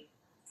 And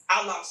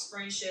I lost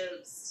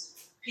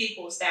friendships.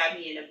 People stabbed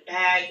me in the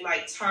back,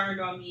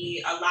 turned on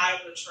me, a lot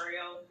of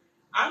betrayal.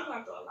 I'm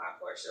going through a lot,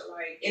 Portia.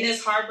 And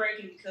it's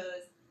heartbreaking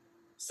because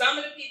some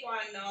of the people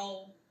I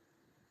know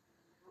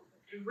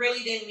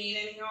really didn't mean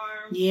any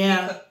harm.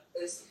 Yeah.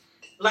 Because,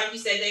 like you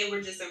said, they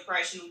were just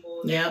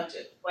impressionable. Yep.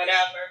 Just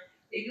whatever.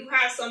 If you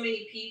have so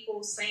many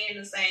people saying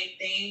the same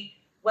thing,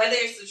 whether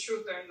it's the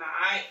truth or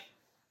not,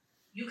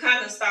 you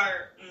kind of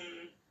start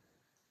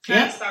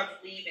start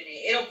believing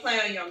it. It'll play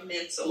on your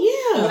mental.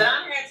 Yeah. What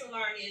I had to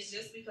learn is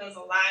just because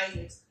a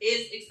lie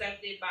is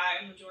accepted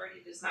by a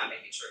majority does not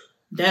make it true.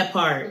 That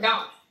part.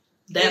 No.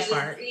 That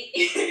part.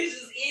 It's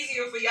just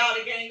easier for y'all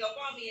to gang up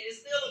on me, and it's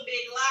still a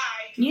big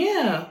lie.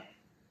 Yeah.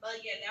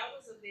 But that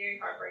was a very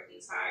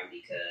heartbreaking time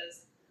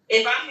because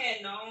if I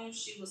had known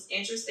she was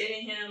interested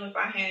in him, if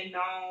I had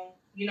known,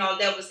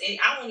 there was any,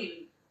 I wouldn't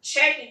even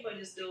checking for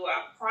this dude.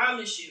 I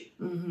promise you.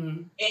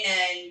 Mm-hmm.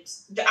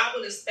 And I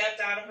would have stepped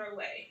out of her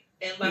way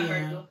and let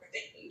her do her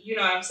thing. You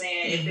know what I'm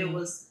saying? Mm-hmm.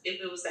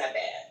 If it was that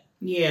bad.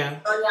 Yeah.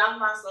 So yeah, I've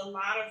lost a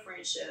lot of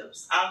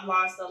friendships. I've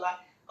lost a lot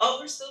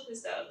over stupid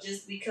stuff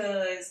just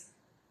because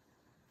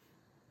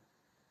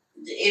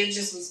it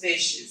just was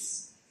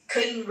vicious.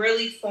 Couldn't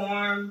really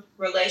form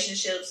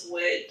relationships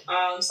with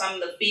some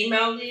of the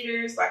female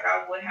leaders like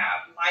I would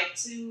have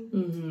liked to,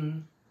 mm-hmm.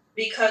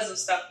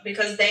 because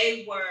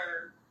they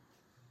were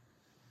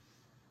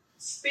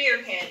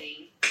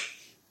spearheading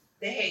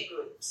the hate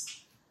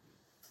groups.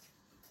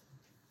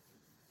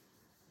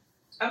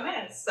 A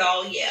mess.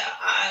 So yeah,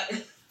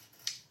 I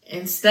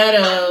got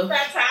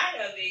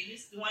tired of it.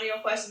 One of your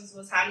questions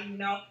was, how do you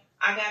know?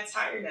 I got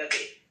tired of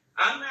it.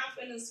 I'm not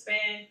finna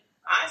spend.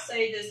 I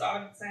say this all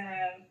the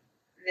time.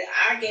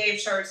 I gave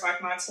church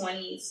like my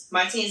 20s,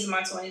 my teens and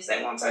my 20s.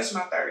 They won't touch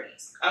my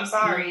 30s. I'm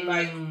sorry.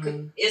 Like,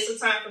 it's a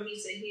time for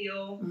me to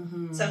heal,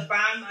 to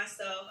find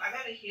myself. I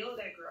got to heal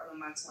that girl in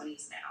my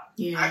 20s now.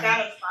 Yeah. I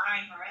got to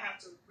find her. I have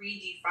to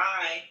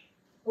redefine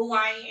who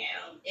I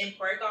am and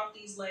break off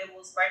these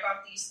labels, break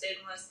off these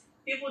stigmas.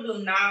 People do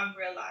not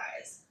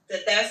realize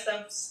that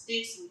stuff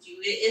sticks with you.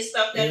 It's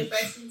stuff that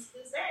affects me to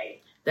this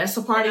day. That's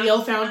a part of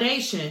your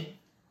foundation.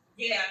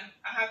 Yeah.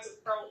 I have to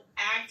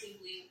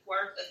proactively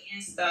work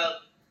against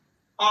stuff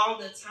all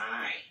the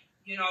time,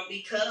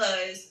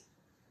 because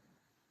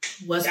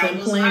what's that been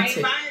was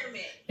planted. My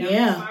environment. That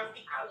was my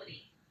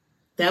reality.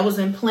 That was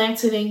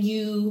implanted in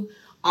you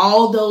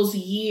all those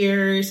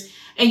years.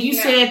 And you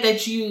said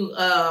that you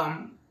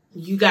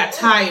got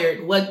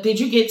tired. What did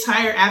you get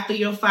tired after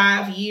your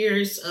 5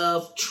 years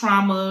of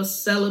trauma,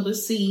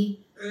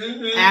 celibacy,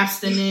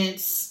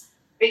 abstinence?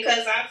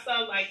 Because I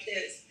felt like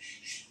this.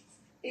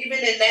 Even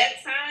in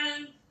that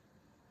time,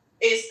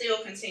 it still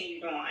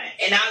continued on.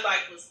 And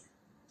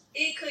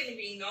it couldn't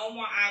be no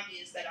more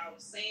obvious that I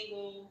was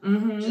single.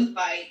 Just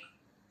like,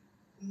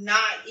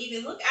 not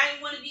even look. I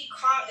didn't want to be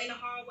caught in the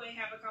hallway and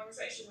have a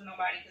conversation with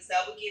nobody, because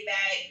that would get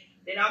back.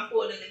 Then I'm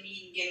pulled in the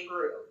meeting getting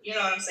grilled. You know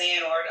what I'm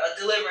saying? Or a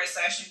deliverance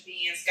session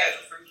being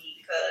scheduled for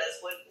me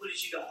because what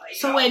is you doing?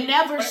 So it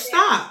never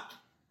stopped.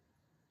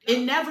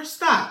 It never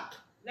stopped.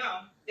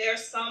 No,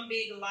 there's some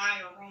big lie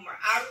or rumor.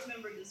 I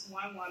remember this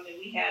one woman,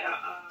 we had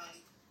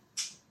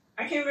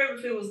I can't remember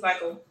if it was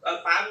like a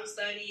Bible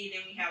study,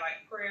 then we had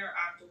like prayer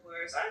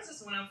afterwards. I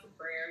just went up for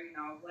prayer,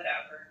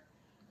 whatever.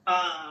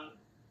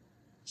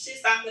 She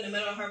stopped in the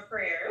middle of her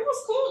prayer. It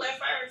was cool at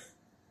first.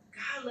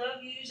 God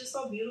love you, you're just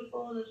so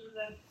beautiful.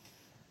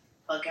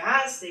 But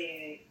God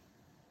said,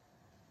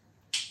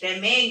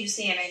 that man you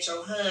seeing ain't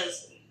your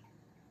husband.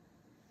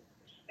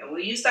 And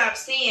when you stop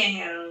seeing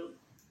him,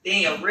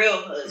 then your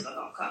real husband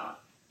gonna come.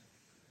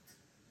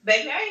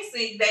 Baby, I ain't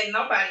seen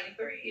nobody in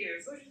 3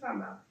 years. What you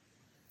talking about?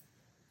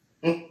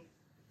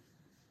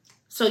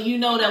 So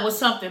that was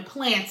something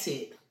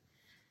planted.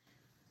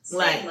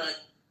 Like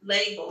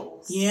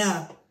labels.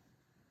 Yeah.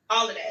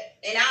 All of that.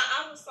 And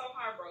I was so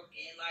heartbroken.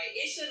 Like,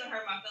 it shouldn't have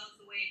hurt my feelings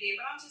the way it did,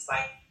 but I'm just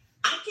like,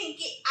 I can't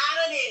get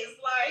out of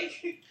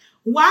this. Like,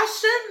 why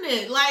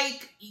shouldn't it?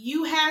 Like,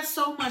 you had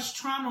so much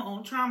trauma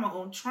on trauma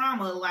on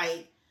trauma.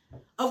 Like,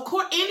 of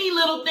course, any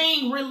little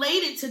thing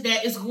related to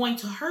that is going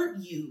to hurt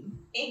you.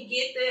 And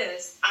get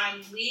this, I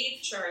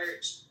leave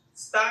church,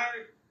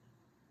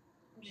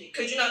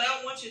 because they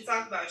don't want you to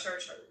talk about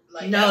church hurt.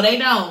 Like, no, they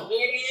don't.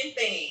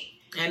 Thing.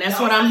 And that's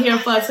what I'm here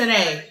for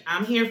today.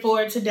 I'm here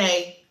for it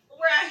today.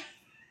 Right.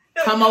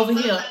 Come over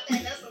here.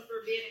 That's a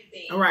forbidden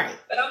thing. Right.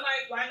 But I'm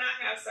like, why not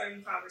have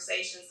certain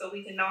conversations so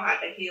we can know how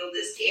to heal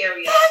this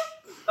area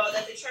so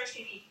that the church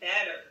can be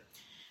better?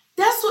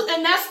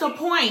 That's the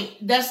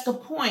point. That's the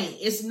point.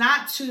 It's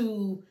not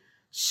to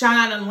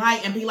shine a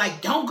light and be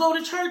like, don't go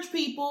to church,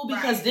 people,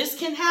 because this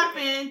can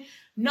happen.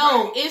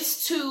 No,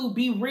 it's to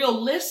be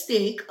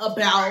realistic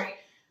about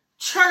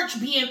church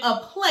being a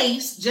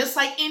place, just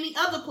like any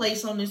other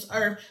place on this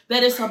earth,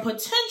 that is a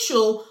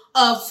potential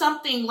of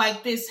something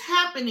like this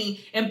happening,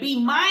 and be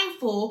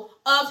mindful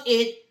of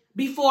it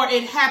before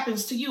it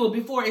happens to you, or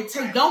before it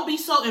takes. Don't be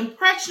so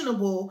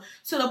impressionable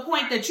to the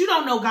point that you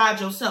don't know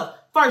God yourself.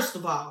 First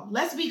of all,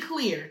 let's be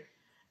clear.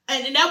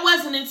 And that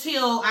wasn't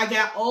until I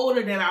got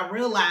older that I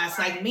realized,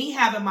 like, me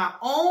having my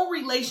own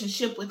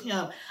relationship with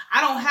him, I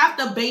don't have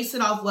to base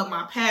it off what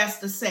my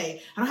pastor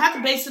say. I don't have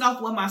to base it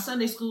off what my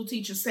Sunday school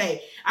teacher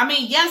say. I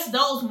mean, yes,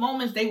 those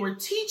moments they were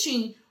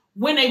teaching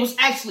when they was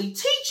actually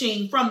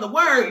teaching from the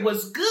word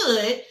was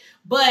good,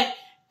 but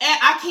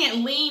I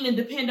can't lean and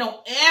depend on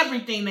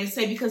everything they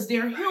say, because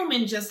they're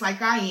human just like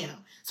I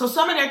am. So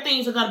some of their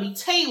things are going to be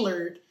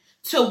tailored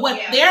to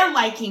what their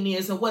liking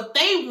is and what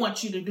they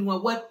want you to do,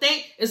 and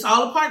it's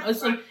all a part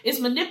of it's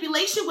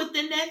manipulation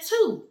within that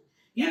too.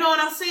 You know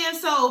what I'm saying?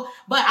 So,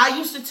 but I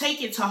used to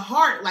take it to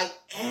heart, like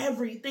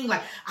everything.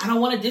 Like, I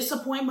don't want to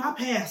disappoint my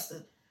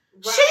pastor.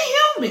 She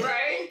human.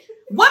 Right.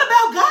 What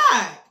about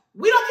God?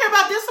 We don't care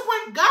about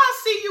discipline. God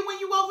see you when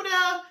you over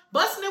there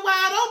busting it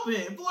wide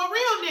open for a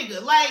real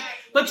nigga. Like,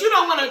 but you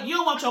don't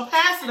want your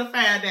pastor to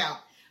find out.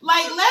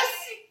 Like, make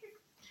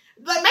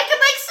it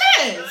make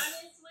sense.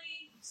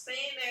 Honestly,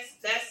 saying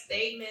that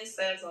statement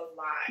says a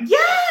lot.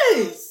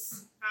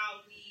 Yes.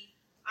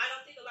 I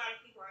don't think a lot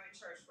of people are in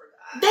church for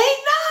God. They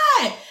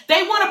not.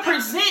 They want to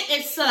present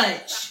it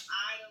such.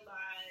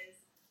 Idolize,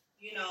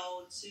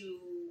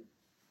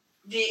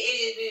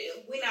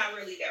 we're not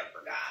really there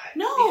for God.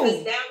 No.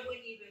 Because that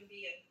wouldn't even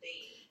be a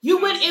thing.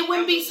 It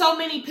wouldn't be so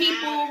many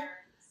people.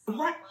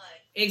 Right.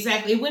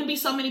 Exactly. It wouldn't be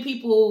so many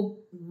people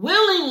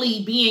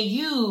willingly being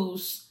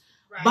used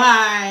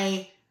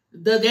by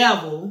the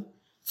devil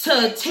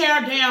to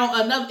tear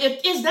down another.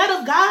 Is that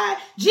of God?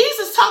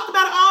 Jesus talked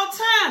about it all the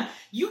time.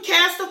 You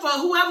cast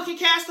whoever can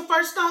cast the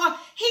first stone.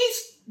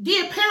 He's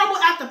did parable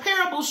after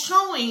parable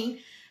showing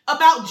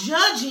about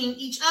judging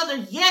each other.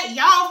 Yet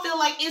y'all feel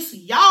like it's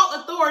y'all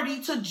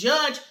authority to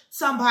judge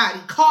somebody.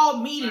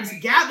 Call meetings,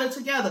 gather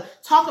together,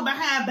 talking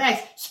behind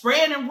backs,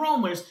 spreading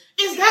rumors.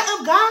 Is that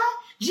of God?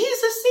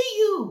 Jesus see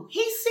you.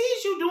 He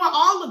sees you doing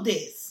all of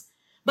this.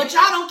 But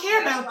y'all don't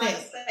care about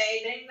that.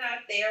 Say, they're not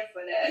there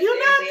for that. You're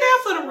not there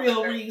for the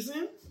real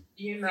reason.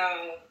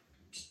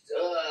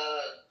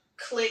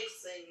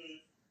 Clicks and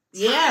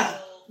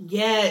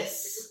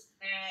yes.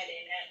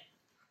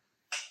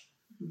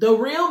 The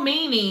real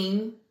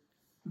meaning,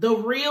 the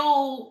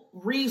real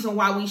reason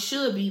why we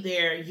should be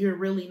there, you're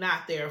really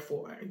not there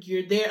for.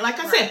 You're there, like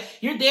I said,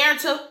 you're there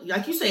to,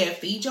 like you said,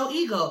 feed your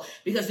ego,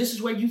 because this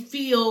is where you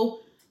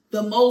feel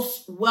the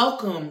most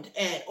welcomed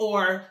at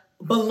or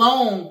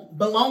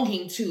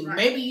belonging to. Right.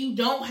 Maybe you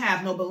don't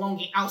have no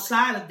belonging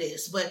outside of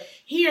this, but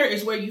here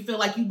is where you feel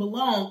like you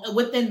belong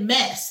within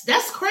mess.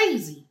 That's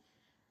crazy.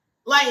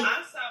 Like,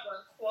 I saw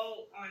a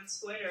quote on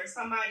Twitter.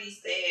 Somebody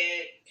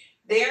said,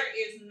 "There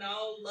is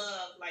no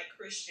love like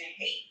Christian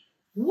hate."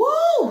 Woo!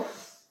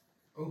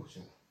 Oh,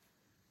 shit.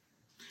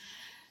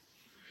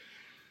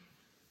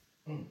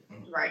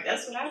 Right,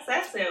 that's what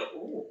I said.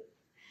 Ooh.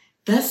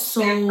 That's so...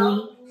 There's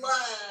no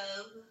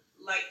love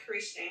like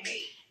Christian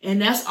hate.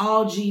 And that's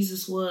all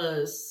Jesus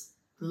was.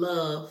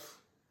 Love.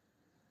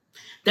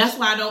 That's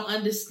why I don't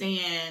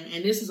understand,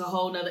 and this is a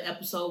whole nother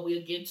episode,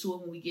 we'll get to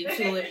it when we get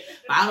to it,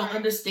 but I don't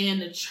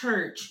understand the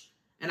church,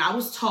 and I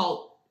was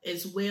taught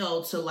as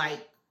well to,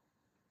 like,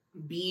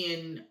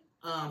 being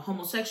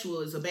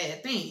homosexual is a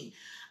bad thing.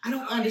 I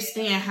don't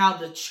understand how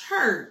the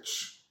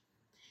church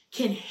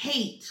can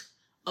hate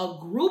a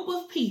group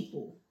of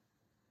people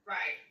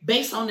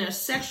based on their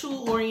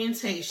sexual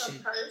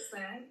orientation.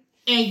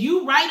 And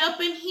you right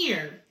up in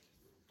here,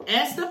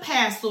 as the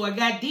pastor, or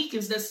got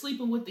deacons that's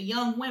sleeping with the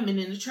young women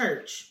in the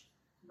church.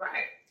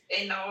 Right.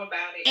 And know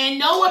about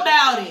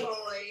it.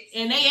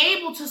 And they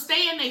able to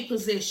stay in their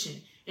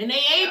position. And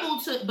they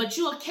able to, but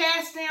you'll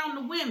cast down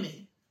the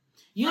women.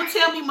 You'll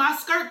tell me my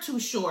skirt too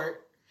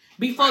short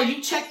before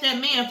you check that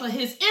man for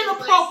his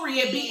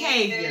inappropriate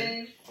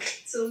behavior.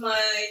 Too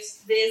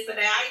much, this or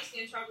that. I used to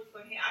get in trouble for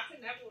him. I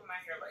could never wear my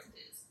hair like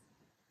this.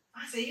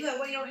 I said, you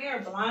wear your hair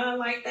blonde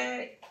like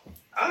that?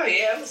 Oh,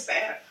 yeah, it was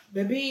bad.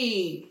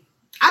 Baby,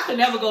 I could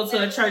never go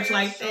to a church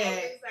like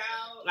that.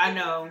 I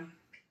know.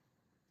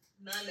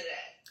 None of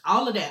that.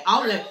 All of that.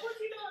 What you doing?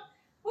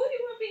 Who do you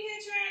want to be here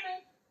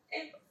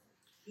trying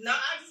to... No,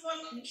 I just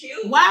want to look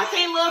cute. Why I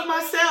can't love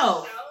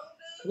myself?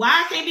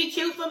 Why I can't be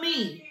cute for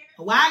me?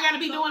 Why I gotta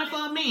be doing it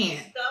for a man?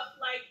 Stuff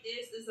like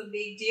this is a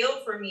big deal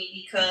for me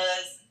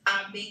because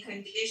I've been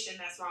conditioned.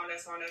 That's wrong.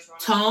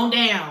 Tone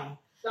down.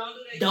 Don't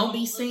do that. Don't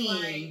be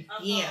seen.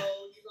 Yeah.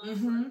 Like,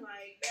 baby.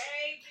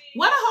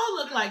 What a hoe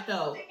look like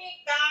though? I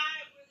think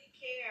God really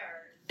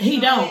cares. He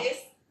don't.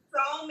 It's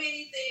so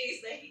many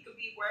things that he could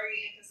be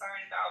worried and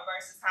concerned about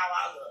versus how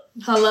I look.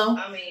 Hello?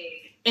 I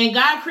mean... And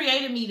God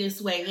created me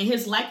this way, in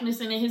his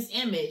likeness and in his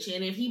image.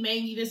 And if he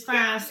made me this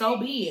fine, so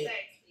be it.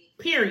 Sexy.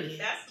 Period.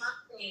 That's my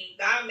thing.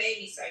 God made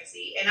me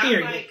sexy. And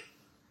Period. I'm like,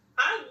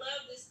 I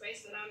love this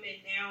space that I'm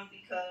in now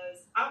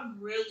because I'm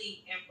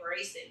really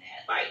embracing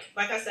that.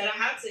 Like I said, I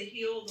had to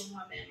heal the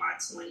woman in my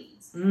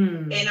 20s.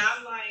 And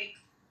I'm like,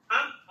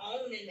 I'm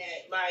owning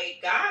that.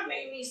 Like, God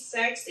made me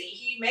sexy.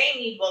 He made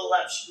me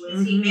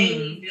voluptuous. He made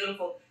me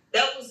beautiful.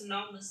 There was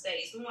no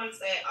mistakes. No one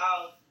said,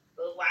 oh,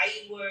 but while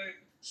you were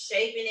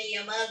shaping in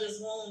your mother's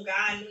womb,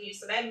 God knew you.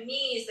 So that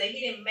means that he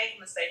didn't make a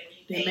mistake when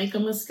he didn't make a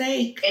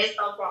mistake. And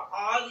so for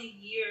all the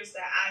years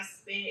that I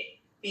spent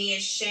being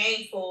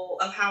shameful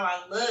of how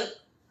I look,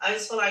 I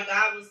just feel like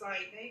God was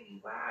like, baby,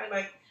 why?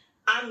 Like,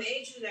 I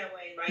made you that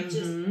way. Like,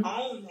 just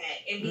own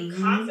that and be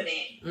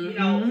confident, you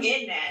know,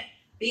 in that.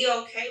 Be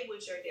okay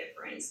with your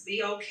difference.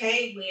 Be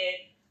okay with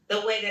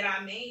the way that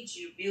I made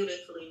you,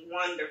 beautifully,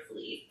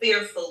 wonderfully,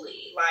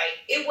 fearfully. Like,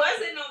 it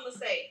wasn't no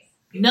mistakes.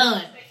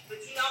 None. But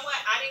you know what?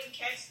 I didn't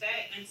catch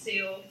that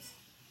until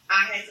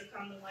I had to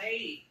come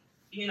away,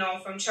 you know,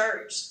 from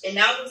church. And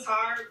that was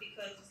hard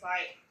because it's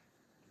like,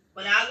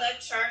 when I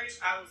left church,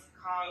 I was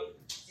called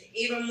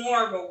even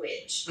more of a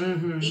witch.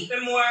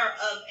 Even more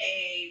of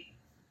a...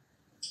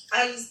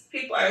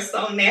 people are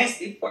so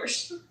nasty,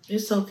 Portia.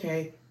 It's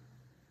okay.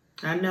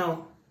 I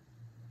know.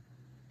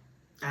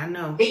 I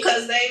know.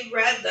 Because they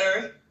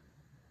rather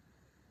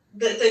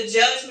the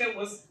judgment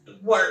was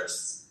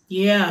worse.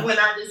 Yeah. When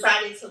I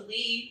decided to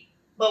leave,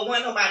 but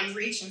when nobody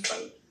reaching for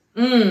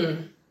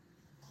me.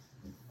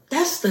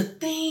 That's the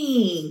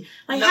thing.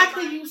 Like, how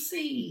can you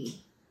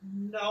see?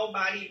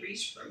 Nobody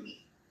reached for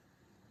me.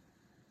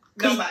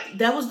 Nobody.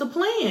 That was the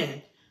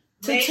plan.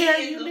 To tear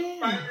you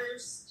down.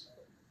 First,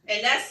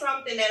 and that's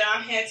something that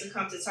I had to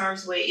come to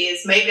terms with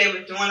is maybe they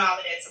were doing all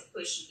of that to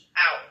push me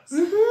out.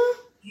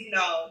 Mm-hmm. You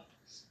know,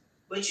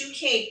 but you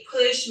can't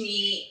push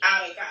me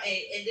out of God.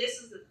 And this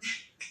is the thing.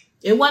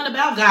 It wasn't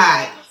about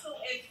God. Also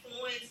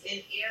influence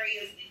in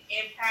areas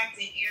and impact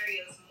in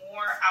areas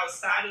more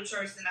outside of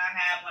church than I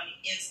have on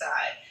the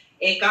inside.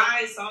 And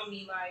God saw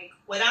me like,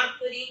 what I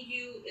put in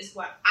you is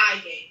what I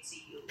gave to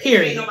you.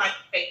 Period. Ain't nobody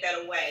take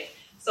that away.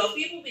 So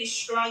people be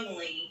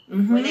struggling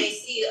when they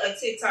see a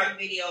TikTok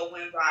video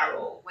went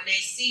viral, when they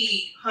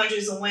see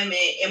hundreds of women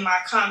in my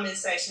comment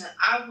section.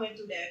 I went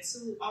through that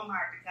too. Oh my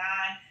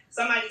God.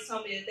 Somebody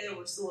told me that they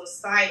were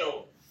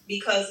suicidal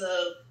because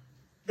of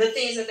the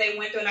things that they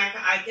went through, and I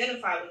can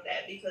identify with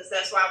that because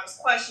that's why I was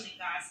questioning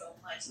God so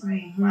much.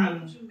 Like, why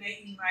would you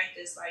make me like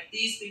this? Like,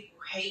 these people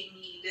hate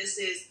me. This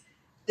is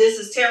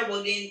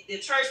terrible. Then the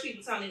church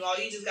people telling you, oh,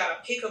 you just gotta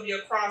pick up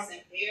your cross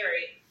and bear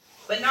it.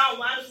 But no,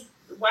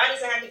 why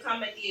does it have to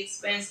come at the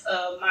expense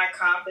of my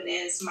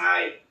confidence, the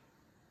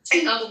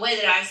way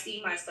that I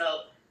see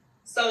myself?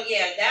 So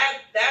yeah,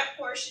 that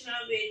portion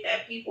of it,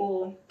 that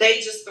people,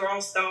 they just throw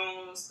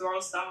stones,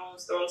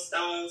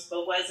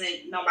 but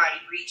wasn't nobody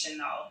reaching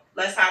though.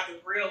 Let's have the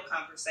real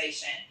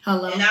conversation.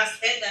 Hello. And I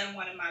said that in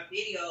one of my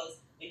videos,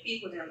 and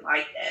people didn't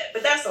like that.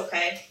 But that's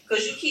okay,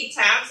 because you keep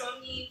tabs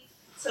on me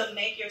to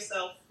make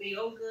yourself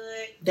feel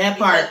good. That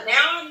part.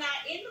 Now I'm not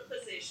in the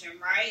position,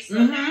 right?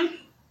 So now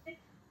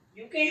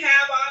you can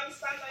have all the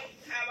spotlight,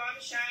 you can have all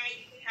the shine,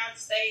 you can have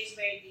the stage,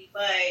 baby,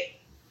 but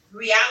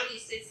reality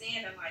sits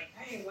in and like,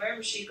 hey,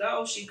 wherever she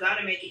goes, she's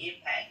gonna make an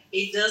impact.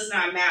 It does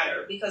not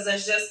matter because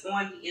that's just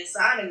on the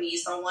inside of me.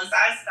 So once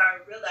I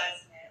started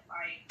realizing that,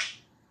 like,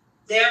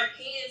 their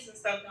opinions and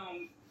stuff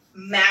don't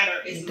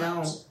matter as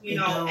much,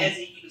 as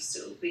it used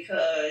to,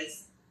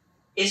 because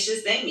it's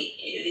just in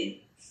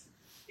me.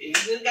 You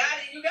just got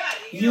it, you got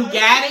it. You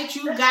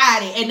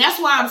got it. And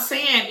that's why I'm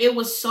saying it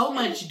was so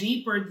much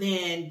deeper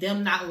than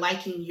them not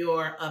liking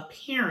your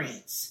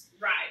appearance.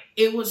 Right.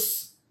 It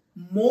was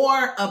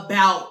more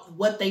about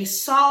what they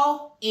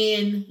saw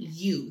in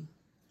you.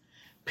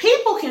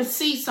 People can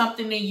see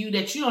something in you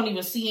that you don't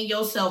even see in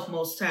yourself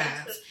most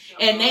times.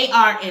 And they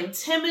are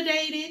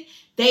intimidated.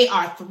 They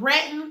are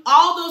threatened.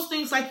 All those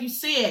things, like you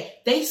said,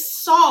 they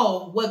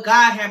saw what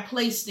God had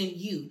placed in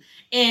you.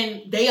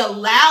 And they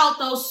allowed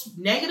those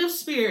negative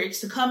spirits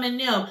to come in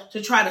them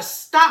to try to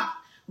stop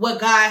what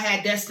God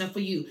had destined for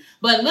you.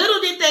 But little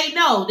did they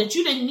know that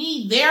you didn't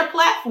need their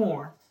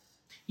platform.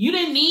 You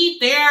didn't need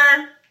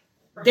their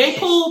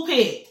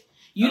pulpit.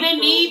 You didn't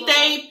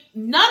need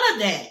none of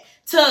that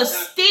to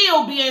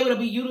still be able to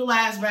be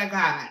utilized by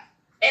God.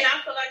 And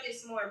I feel like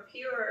it's more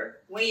pure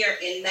when you're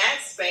in that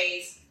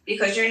space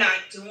because you're not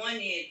doing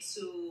it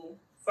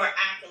for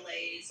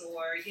accolades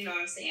or, you know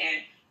what I'm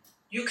saying?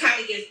 You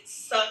kind of get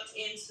sucked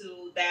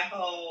into that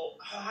whole,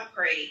 I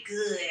prayed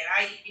good.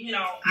 I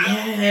don't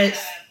have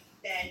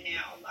that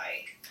now.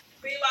 Like,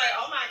 be like,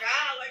 oh my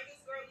God, like this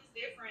girl is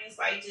different. It's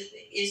like,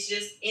 it's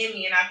just in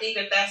me. And I think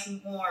that that's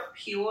more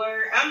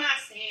pure. I'm not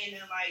saying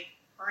that like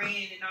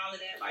praying and all of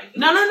that. Like,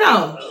 No.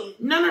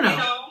 You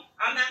know,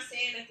 I'm not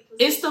saying that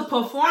it's the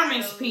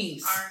performance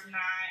piece. Are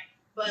not,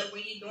 but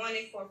when you're doing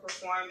it for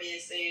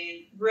performance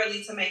and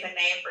really to make a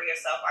name for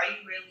yourself,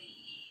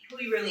 who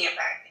are you really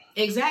impacting?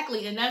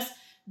 Exactly. And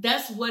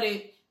that's what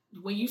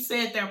when you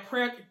said that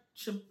prayer,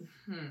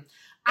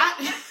 I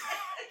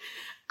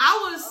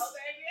was, oh,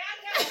 baby,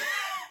 I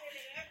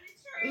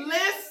know.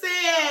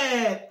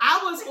 Listen,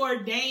 I was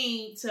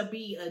ordained to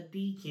be a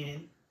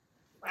deacon.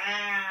 Wow.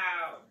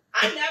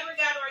 I never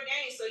got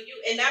ordained.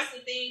 And that's the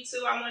thing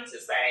too, I wanted to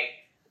say,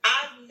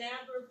 I've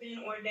never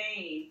been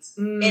ordained.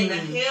 And the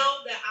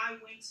hell that I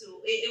went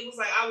to, it was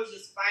like I was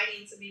just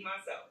fighting to be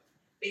myself.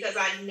 Because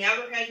I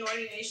never had an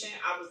ordination.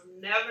 I was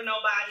never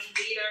nobody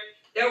leader.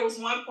 There was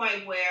one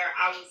point where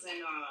I was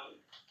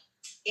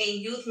in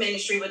youth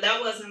ministry, but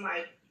that wasn't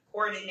like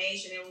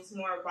ordination. It was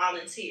more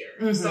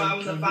volunteer. So I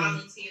was a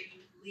volunteer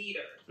youth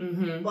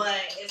leader.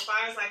 But as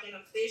far as like an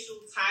official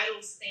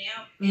title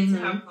stamp and to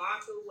have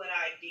gone through what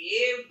I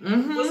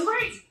did was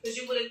crazy. Because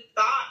you would have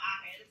thought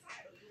I had a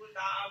title. You would have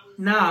thought I was...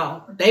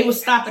 No, they were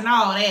stopping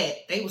all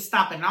that. They were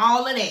stopping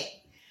all of that.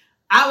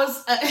 I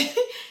was...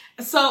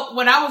 So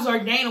when I was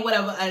ordained or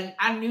whatever,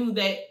 I knew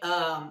that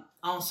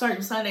on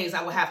certain Sundays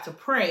I would have to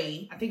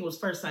pray. I think it was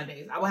first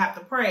Sundays. I would have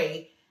to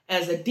pray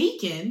as a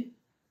deacon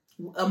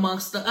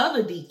amongst the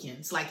other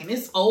deacons. Like, and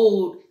it's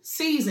old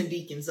seasoned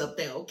deacons up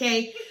there,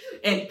 okay?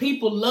 And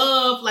people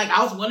love, like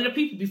I was one of the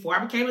people before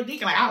I became a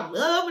deacon. Like, I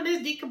love when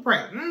this deacon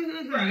pray.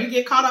 You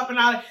get caught up in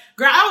all that.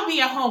 Girl, I would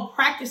be at home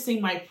practicing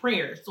my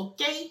prayers,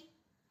 okay?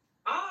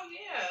 Oh,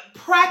 yeah.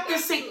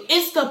 Practicing.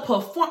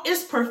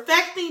 It's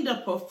perfecting the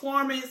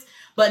performance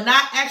but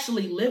not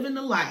actually living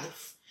the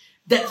life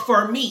that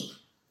for me.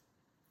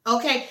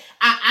 Okay,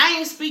 I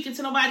ain't speaking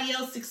to nobody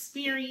else's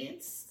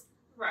experience.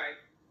 Right.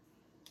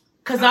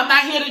 Because I'm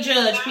not here to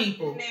judge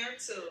people.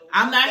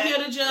 I'm not here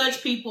to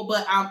judge people,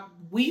 but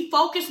we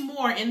focus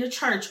more in the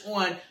church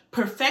on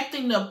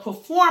perfecting the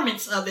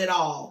performance of it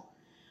all.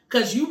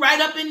 Because you right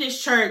up in this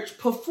church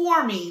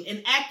performing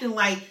and acting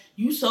like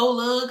you so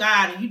love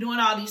God and you doing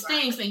all these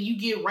things, and you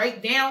get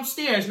right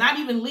downstairs, not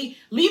even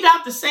leave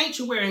out the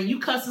sanctuary and you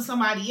cussing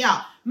somebody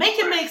out. Make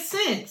it make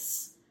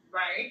sense.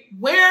 Right.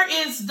 Where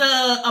is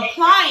the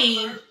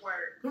applying?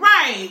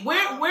 Right.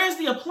 Where's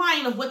the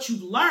applying of what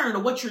you've learned or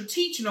what you're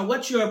teaching or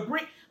what you're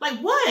like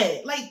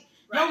what? Like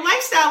your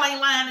lifestyle ain't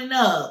lining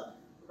up.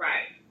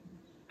 Right.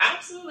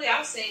 Absolutely.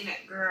 I've seen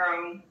that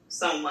girl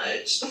so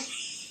much.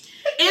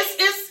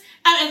 it's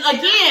and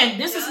again,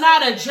 this is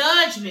not a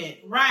judgment,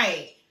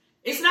 right?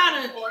 It's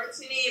not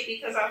unfortunate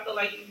because I feel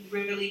like you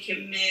really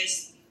can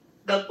miss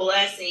the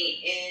blessing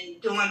in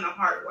doing the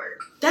hard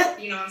work.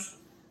 That, you know,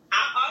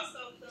 I also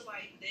feel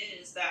like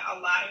this, that a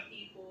lot of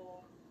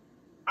people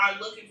are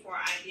looking for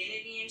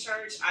identity in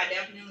church. I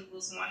definitely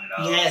was one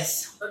of those.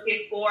 Yes.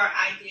 Looking for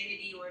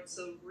identity or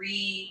to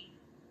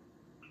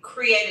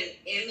create an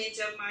image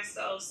of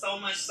myself, so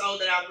much so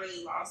that I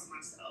really lost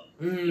myself.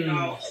 You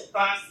know, so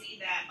I see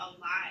that a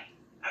lot.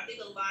 I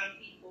think a lot of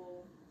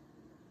people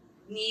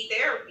need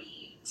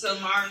therapy to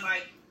learn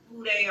like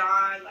who they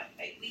are.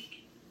 Like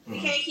we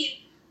can't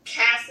keep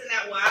casting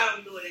out. Well, I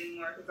don't do it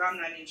anymore because I'm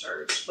not in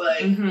church. But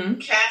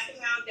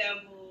casting out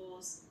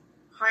devils,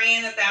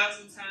 praying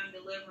 1,000 times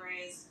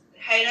deliverance.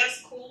 Hey,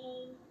 that's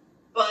cool,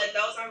 but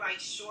those are like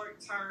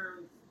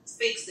short-term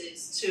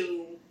fixes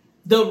to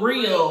the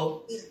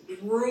real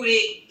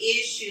rooted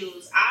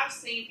issues. I've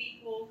seen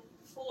people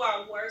who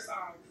are worse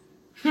off.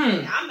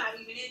 I'm not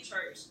even in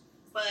church,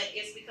 but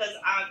it's because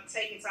I've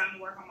taken time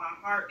to work on my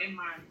heart and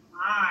my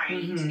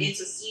mind and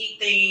to see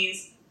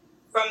things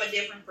from a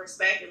different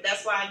perspective.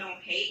 That's why I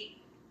don't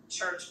hate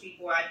church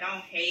people. I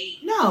don't hate.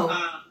 No.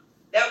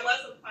 There was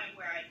a point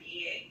where I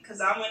did,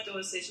 because I went through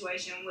a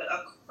situation with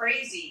a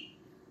crazy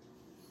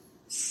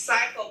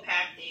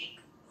psychopathic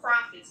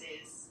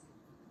prophetess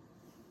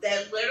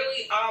that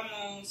literally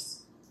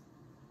almost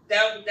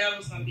that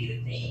was gonna be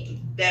the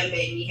thing that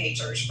made me hate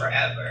church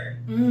forever.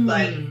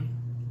 Like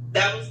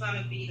that was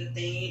gonna be the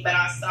thing, but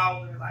I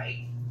saw where like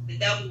the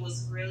devil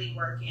was really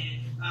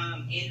working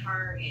in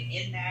her and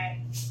in that.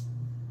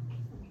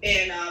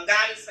 And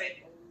God is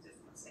faithful. I'm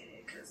just gonna say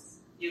that because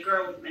your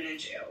girl would have been in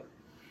jail.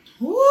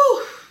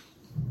 Woo!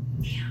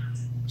 Yeah.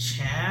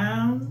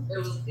 Child.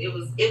 It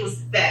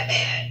was that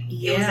bad.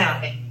 Yeah. It was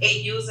that bad.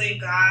 And using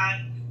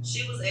God,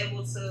 she was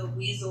able to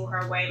weasel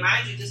her way.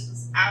 Mind you, this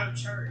was out of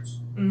church.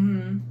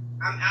 I'm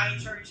out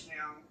of church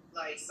now.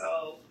 Like,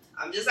 so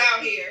I'm just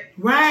out here.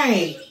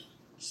 Right.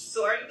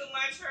 Sorting through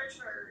my church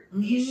hurt.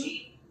 And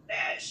she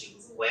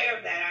was aware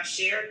of that. I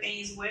shared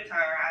things with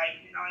her.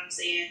 You know what I'm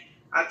saying?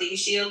 I think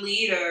she a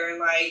leader.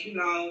 Like, you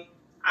know,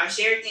 I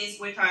shared things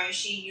with her and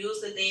she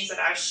used the things that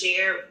I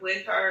shared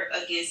with her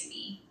against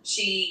me.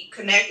 She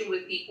connected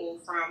with people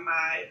from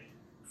my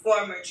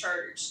former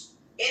church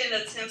in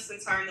an attempt to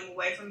turn them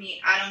away from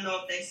me. I don't know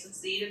if they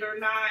succeeded or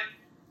not,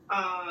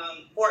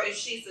 or if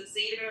she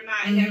succeeded or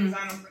not. And because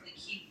I don't really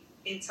keep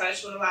in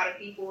touch with a lot of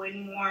people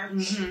anymore.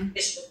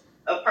 It's just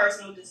a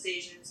personal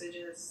decision to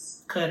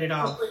just cut it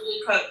off,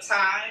 completely cut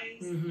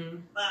ties.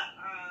 But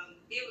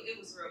it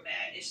was real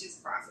bad. It's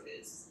just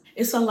prophetess.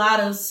 It's a lot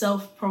of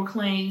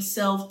self-proclaimed,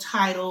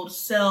 self-titled,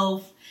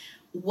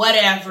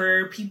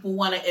 whatever. People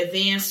want to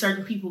advance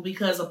certain people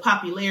because of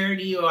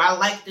popularity, or I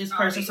like this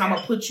person, so I'm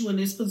going to put you in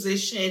this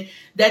position.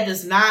 That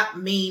does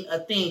not mean a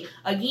thing.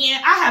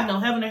 Again, I have no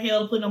heaven or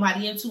hell to put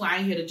nobody into. I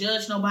ain't here to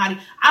judge nobody.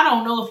 I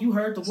don't know if you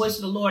heard the voice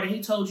of the Lord and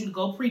he told you to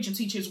go preach and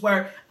teach his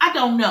word. I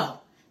don't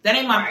know. That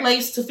ain't my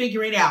place to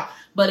figure it out.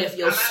 But if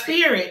your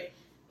spirit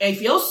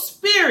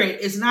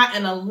is not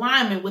in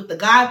alignment with the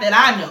God that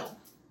I know,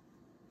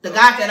 the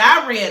God that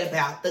I read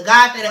about, the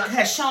God that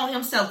has shown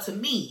himself to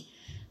me,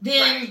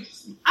 then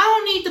I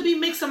don't need to be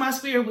mixing my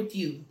spirit with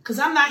you. Because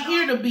I'm not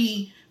here to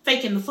be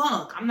faking the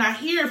funk. I'm not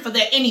here for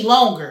that any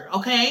longer,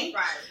 okay?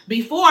 Right.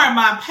 Before in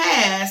my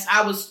past,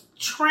 I was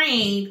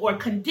trained or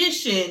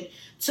conditioned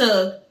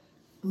to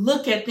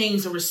look at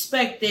things and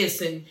respect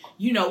this and,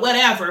 you know,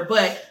 whatever.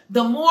 But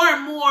the more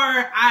and more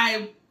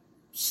I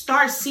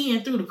start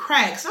seeing through the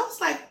cracks, I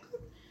was like,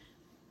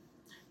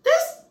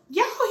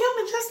 y'all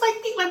human just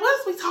like me. Like, what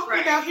is we talking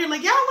about here?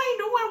 Like, y'all ain't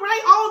doing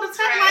right all the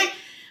time.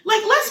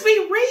 Like, let's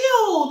be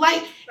real.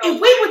 Like, so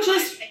if we would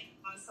just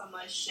on so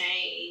much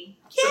shame.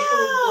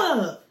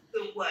 Yeah.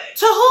 To what?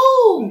 To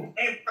who?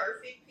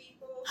 Imperfect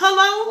people.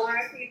 Hello?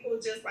 Blind people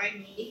just like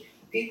me.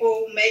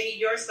 People, maybe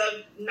your stuff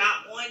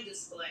not on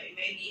display.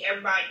 Maybe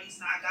everybody's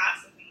not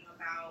gossiping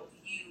about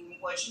you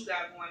and what you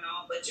got going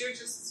on, but you're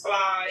just as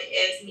flawed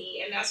as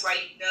me, and that's why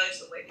you judge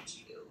the way that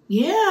you do.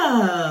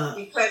 Yeah.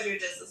 Because you're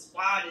just as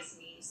flawed as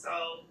me.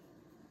 So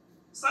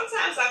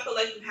sometimes I feel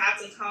like you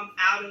have to come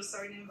out of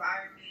certain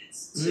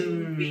environments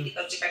to be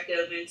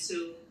objective and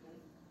to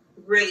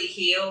really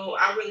heal.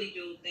 I really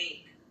do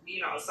think,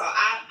 so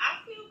I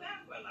feel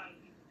bad for a lot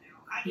of people now.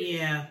 I do.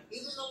 Yeah.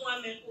 Even the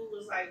woman who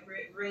was like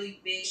really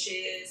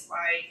vicious,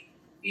 like,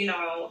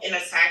 and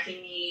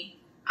attacking me,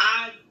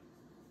 I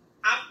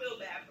feel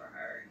bad for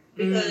her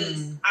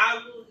because I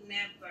will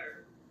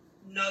never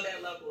know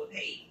that level of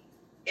hate.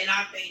 And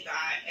I thank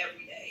God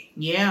every day.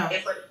 Yeah.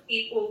 And for the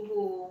people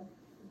who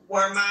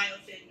were my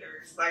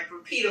offenders, like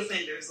repeat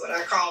offenders, what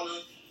I call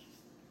them,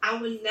 I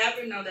would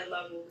never know that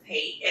level of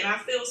hate. And I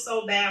feel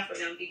so bad for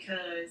them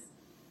because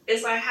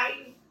it's like, how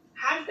did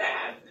that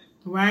happen?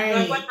 Right.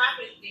 Like, what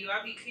happened to you?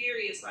 I'd be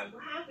curious. Like,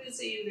 what happened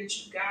to you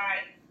that you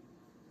got?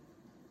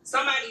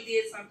 Somebody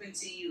did something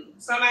to you.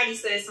 Somebody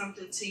said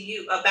something to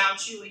you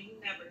about you, and you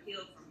never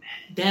healed from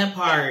that. That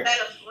part.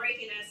 Instead of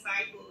breaking that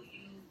cycle,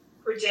 you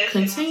project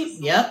Continue. it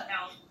onto Yep. someone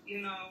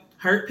else,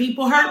 Hurt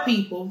people. Hurt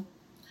people.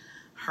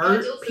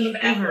 I do feel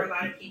bad for a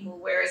lot of people.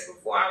 Whereas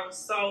before, I was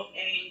so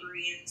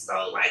angry and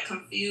so like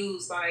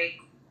confused, like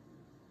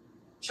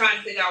trying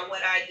to figure out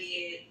what I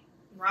did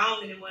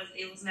wrong, and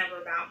it was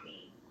never about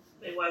me.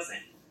 It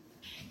wasn't.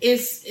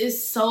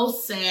 It's so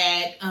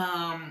sad.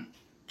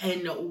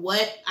 And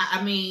what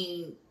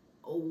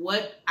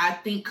I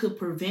think could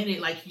prevent it,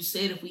 like you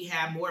said, if we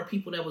had more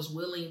people that was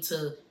willing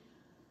to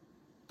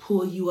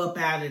pull you up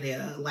out of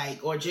there, like,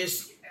 or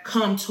just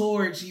come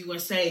towards you and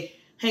say,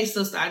 hey,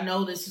 sister, I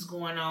know this is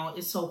going on.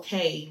 It's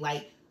okay.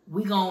 Like,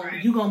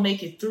 you gonna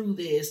make it through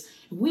this.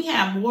 We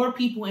have more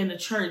people in the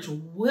church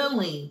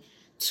willing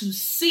to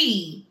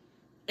see,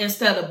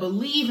 instead of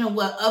believing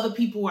what other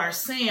people are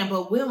saying,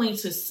 but willing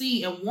to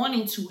see and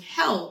wanting to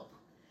help.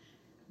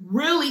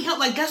 Really help.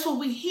 Like, that's what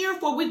we're here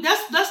for.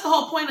 That's the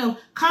whole point of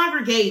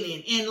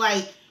congregating. And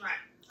like,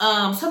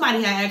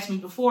 somebody had asked me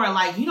before,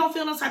 like, you don't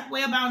feel no type of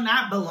way about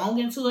not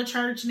belonging to a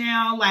church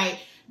now? Like,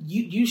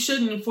 you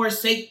shouldn't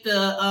forsake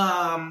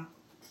the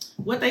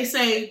what they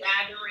say, the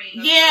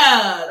gathering,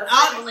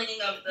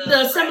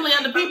 the assembly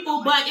of the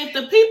people. But if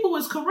the people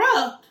is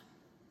corrupt,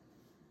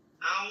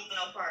 I don't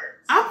know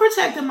parts. I'm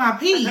protecting my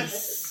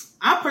peace.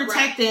 I'm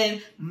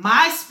protecting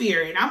my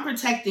spirit. I'm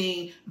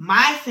protecting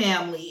my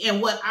family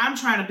and what I'm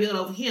trying to build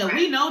over here. Right.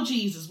 We know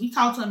Jesus. We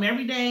talk to him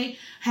every day.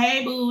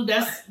 Hey, boo,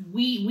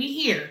 we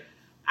here.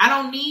 I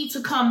don't need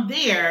to come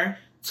there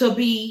to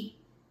be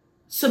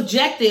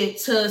subjected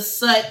to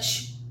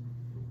such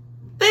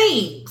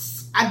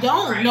things. I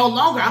don't no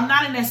longer. I'm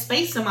not in that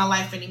space in my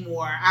life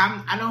anymore.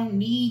 I don't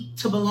need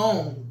to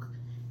belong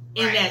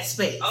in that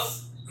space. Oh.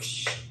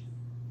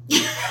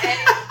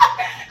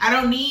 I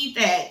don't need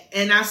that,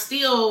 and I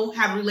still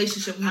have a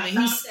relationship with him. I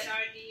thought that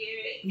I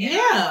did. And I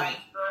was like,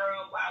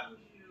 girl,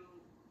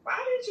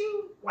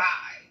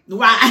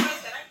 why? I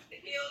could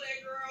heal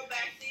that girl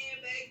back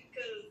then,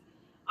 because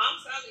I'm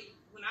telling you,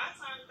 when I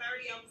turned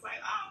 30, I was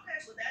like, oh,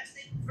 okay, well, that's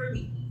it for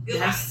me.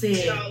 That's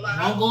it.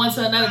 I'm going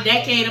to another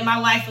decade of my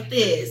life with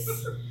this.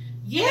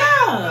 Yeah.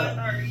 I'm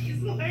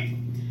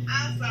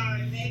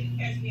sorry, maybe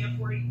catch me at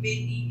 40,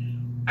 50.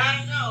 I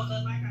don't know,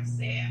 but like I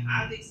said,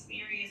 I've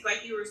experienced,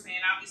 like you were saying,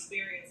 I've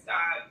experienced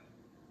God.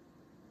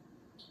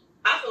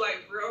 I feel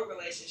like real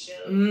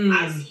relationships,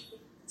 I see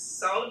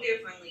so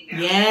differently now.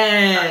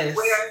 Yes. Like,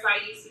 whereas I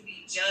used to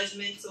be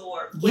judgmental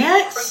or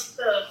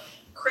to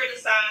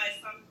criticize,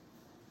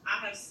 I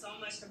have so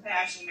much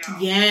compassion now.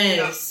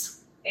 Yes.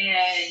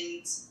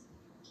 And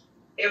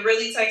it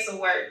really takes a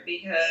work,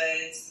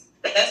 because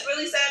that's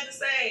really sad to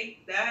say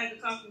that I had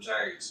to come from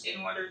church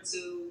in order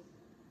to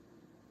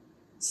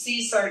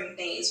see certain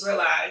things,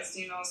 realize,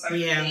 certain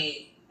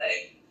things.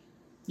 Like,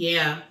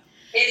 yeah.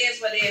 It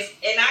is what it is.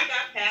 And I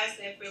got past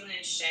that feeling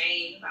of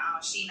shame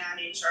about she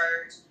not in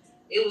church.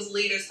 It was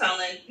leaders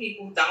telling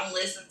people don't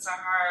listen to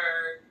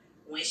her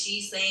when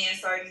she's saying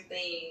certain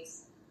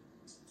things.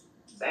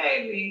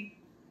 Baby,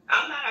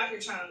 I'm not out here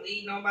trying to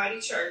lead nobody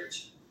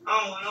church.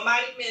 I don't want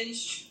nobody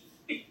ministry.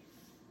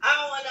 I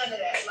don't want none of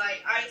that.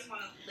 Like, I just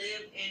want to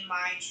live in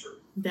my truth.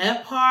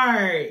 That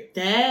part.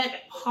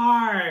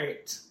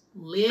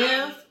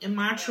 Live in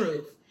my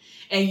truth.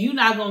 And you're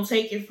not going to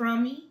take it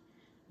from me.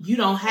 You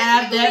don't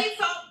have that. So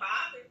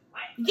bothered.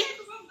 Like,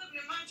 because I'm living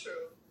in my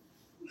truth.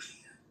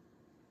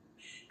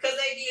 Because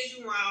they did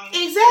you wrong.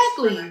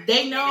 Exactly.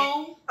 They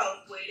know.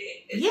 Cope with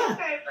it. It's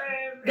okay,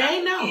 baby.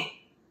 They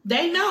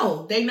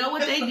know. They know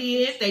what they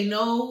did. They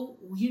know,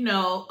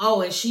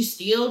 oh, and she's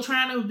still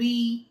trying to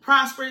be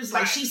prosperous.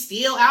 Like, she's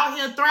still out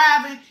here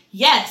thriving.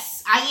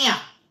 Yes, I am.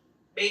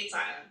 Big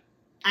time.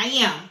 I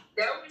am.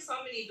 There were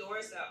so many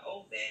doors that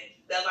opened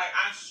that, like,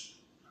 I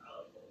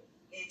struggled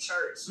in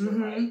church.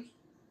 Mm-hmm. Like,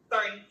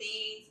 certain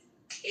things,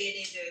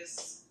 it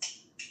just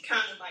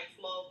kind of, like,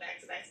 flowed back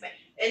to back to back.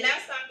 And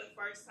that's not the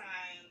first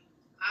time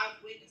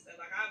I've witnessed it.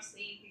 Like, I've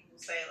seen people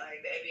say,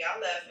 like, baby, I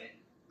left and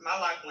my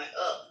life went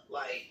up,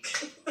 like,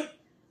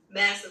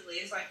 massively.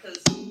 It's like,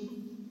 because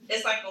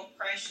it's like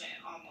oppression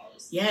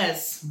almost.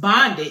 Yes,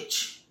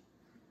 bondage.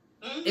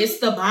 Mm-hmm. It's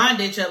the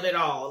bondage of it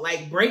all.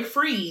 Like, break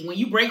free. When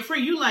you break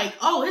free, you like,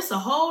 oh, it's a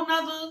whole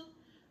nother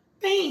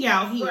thing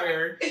out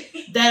here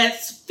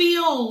that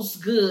feels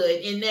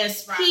good and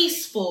that's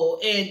peaceful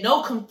and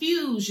no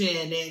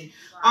confusion and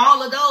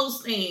all of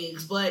those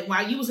things. But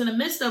while you was in the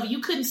midst of it, you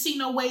couldn't see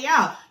no way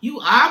out.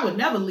 I would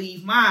never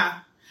leave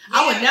I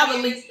would never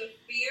leave. It's the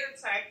fear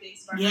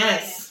tactics behind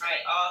yes. it.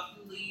 Like, oh, if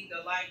you leave,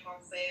 the life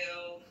gonna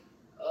fail.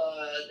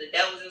 The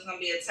devil's just gonna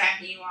be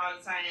attacking you all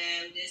the time,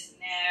 this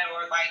and that.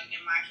 Or like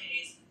in my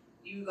case,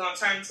 you gonna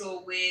turn into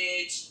a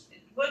witch.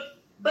 But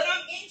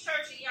I'm in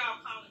church and y'all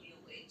calling me a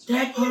witch.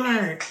 That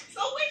part.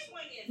 So which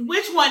one is it?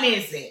 Which one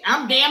is it?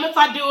 I'm damned if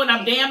I do and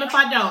I'm damned if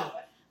I don't.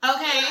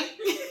 Okay?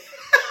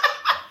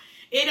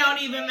 It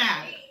don't even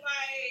matter.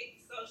 Like,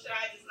 so should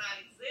I just not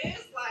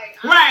exist?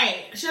 Like,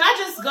 right. Should I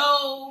just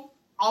go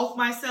off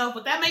myself?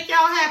 Would that make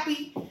y'all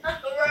happy?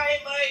 Right.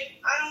 Like,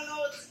 I don't know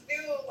what to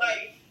do.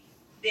 Like,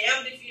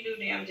 damned if you do,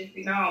 damned if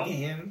you don't.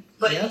 Damn.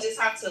 But you just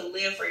have to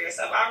live for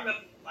yourself. I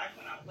remember, like,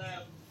 when I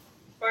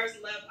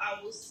first left,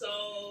 I was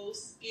so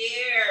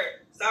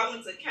scared. So I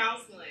went to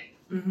counseling.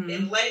 Mm-hmm.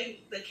 And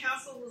the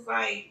counselor was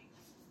like,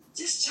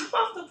 just jump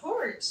off the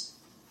porch.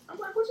 I'm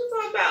like, what you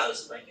talking about?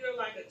 She's like, you're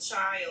like a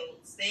child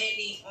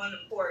standing on the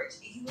porch.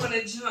 You want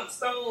to jump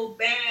so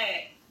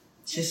bad.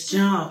 Just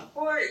jump. On the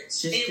porch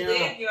just and jump.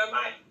 live your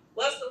life.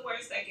 What's the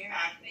worst that can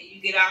happen?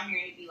 You get out here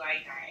and be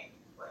like, dang,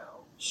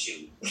 well,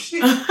 shoot. Or you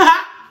can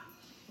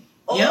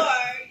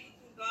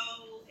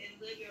go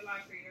and live your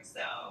life for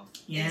yourself.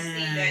 Yes. And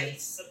see that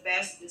it's the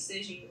best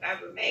decision you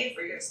ever made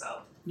for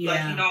yourself. Yeah.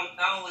 Like, you don't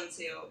know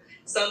until.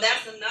 So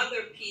that's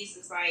another piece.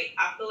 It's like,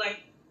 I feel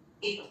like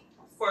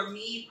for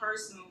me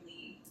personally,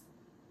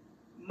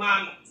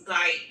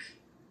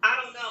 I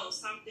don't know,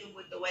 something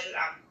with the way that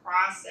I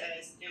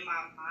processed in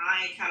my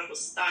mind kind of was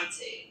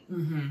stunted.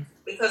 Mm-hmm.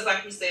 Because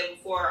like we said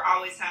before,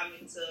 always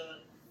having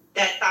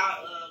that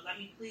thought of, let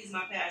me please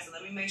my pastor,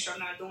 let me make sure I'm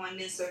not doing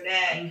this or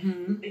that.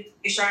 Mm-hmm. Make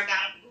sure I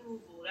got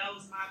approval. That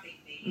was my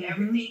big thing. Mm-hmm.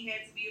 Everything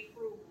had to be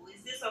approval.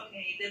 Is this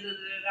okay?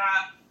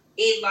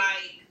 It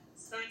like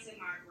stunted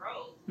my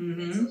growth.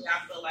 Mentally,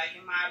 I feel like,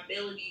 in my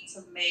ability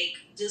to make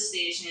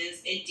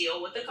decisions and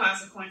deal with the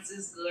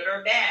consequences, good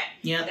or bad.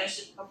 Yeah, that's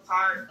just a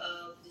part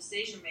of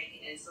decision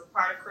making. It's a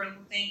part of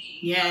critical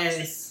thinking.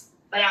 Yes,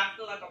 but I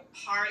feel like a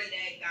part of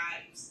that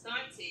got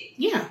stunted.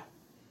 Yeah,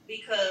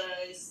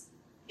 because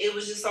it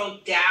was just so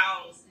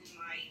doused in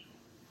like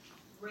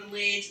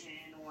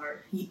religion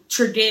or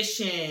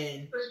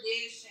tradition.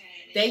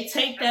 They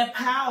take that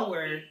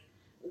power.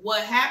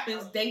 What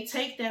happens? They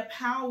take that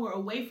power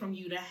away from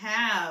you to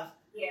have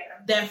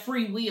that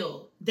free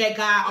will that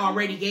God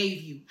already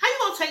gave you. How you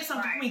gonna take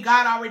something from me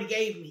God already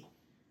gave me?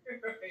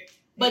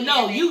 But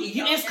no,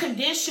 it's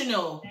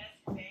conditional.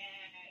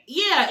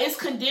 Yeah, it's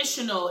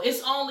conditional. It's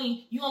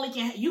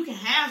you can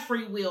have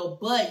free will,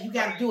 but you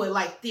got to do it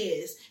like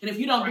this. And if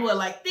you don't do it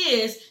like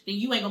this, then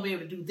you ain't gonna be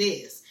able to do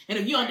this. And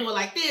if you don't do it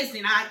like this,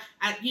 then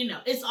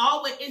it's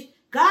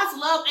God's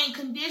love ain't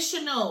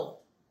conditional.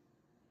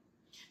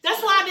 That's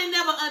why I didn't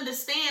never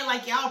understand,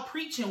 like, y'all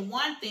preaching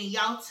one thing,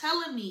 y'all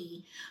telling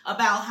me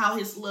about how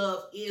his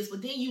love is,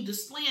 but then you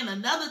displaying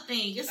another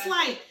thing. It's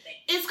like,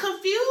 it's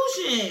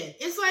confusion.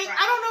 It's like,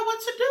 I don't know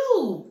what to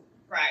do.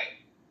 Right.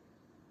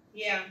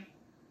 Yeah.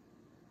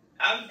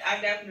 I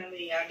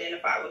definitely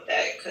identify with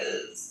that,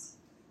 because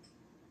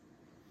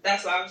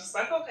that's why I was just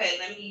like, okay,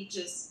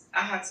 I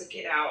have to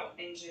get out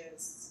and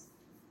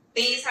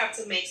things have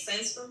to make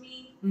sense for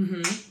me.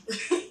 Mm-hmm.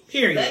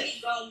 Period. Let me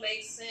go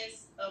make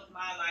sense of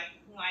my life,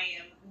 who I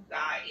am, who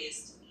God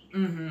is to me.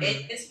 Mm-hmm.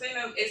 It's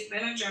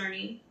been a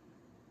journey.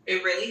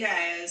 It really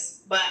has.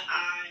 But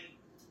I'm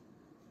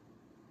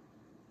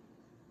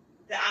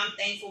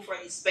thankful for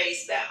the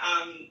space that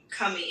I'm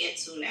coming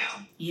into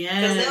now.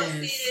 Yes. Because they'll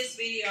see this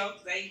video,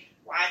 they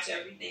watch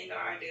everything that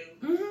I do.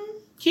 Mm-hmm.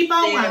 Keep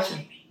on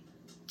watching.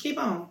 Keep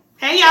on.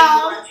 Hey,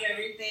 y'all. Watch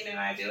everything that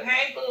I do.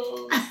 Hey,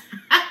 boo.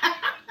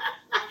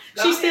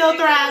 She's still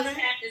thriving.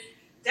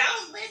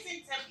 Don't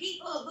listen to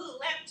people who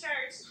left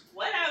church.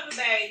 Whatever,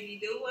 baby.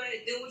 Do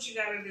what you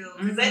gotta do.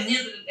 Because at the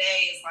end of the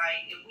day, it's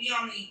like, if we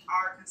only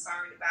are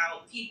concerned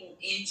about people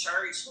in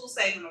church, who's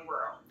saving the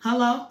world?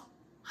 Hello.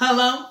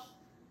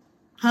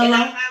 And I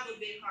have a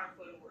big heart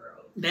for the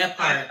world. That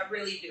part. I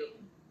really do.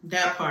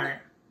 That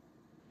part.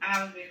 I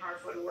have a big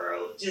heart for the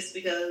world just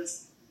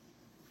because.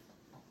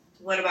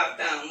 What about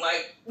them?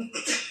 Like,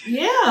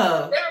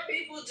 yeah, there are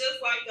people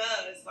just like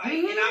us. Like,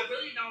 and I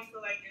really don't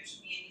feel like there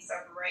should be any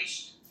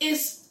separation.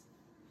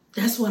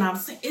 That's what I'm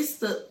saying. It's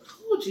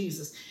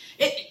Jesus.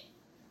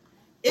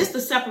 It's the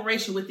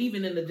separation with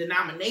even in the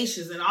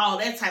denominations and all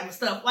that type of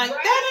stuff. Like,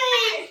 that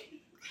ain't.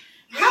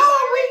 How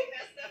are we?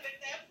 Messed up at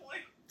that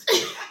point.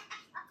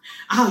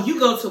 Oh, you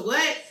go to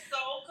what? So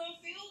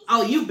confused.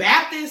 Oh, you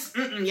Baptist?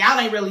 Y'all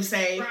ain't really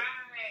saved. Right.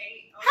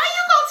 How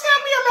you gonna tell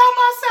me about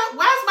myself?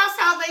 Why is my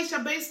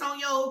salvation based on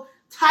your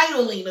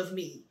titling of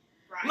me?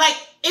 Right. Like,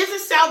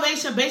 isn't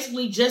salvation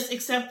basically just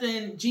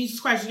accepting Jesus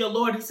Christ as your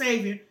Lord and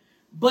Savior?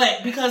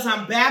 But because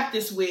I'm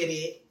Baptist with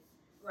it,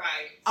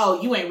 Right.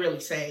 Oh, you ain't really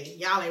saved.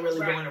 Y'all ain't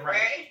really doing it right.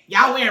 Right.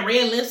 Y'all wearing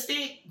red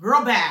lipstick?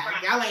 Girl, bye.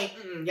 Right.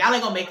 Y'all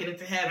ain't gonna make it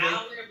into heaven. I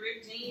don't wear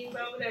ripped jeans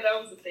over there.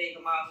 That was a thing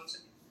of mine.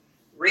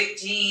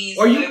 Ripped jeans.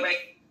 Or you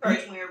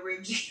wearing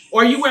ripped jeans.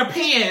 Or you wear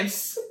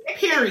pants,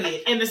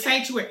 period, in the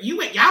sanctuary.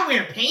 Y'all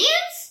wearing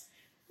pants?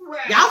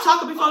 Right. Y'all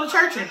talking before the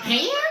church in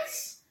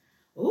pants?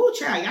 Ooh,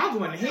 child, y'all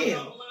going to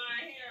hell.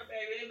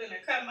 They been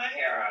cut my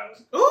hair out.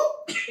 Ooh.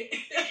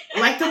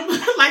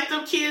 like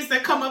them kids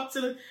that come up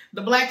to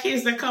the black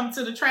kids that come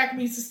to the track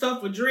meets and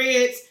stuff with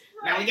dreads.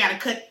 Right. Now we gotta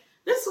cut.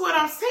 This is what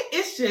I'm saying.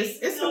 It's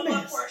a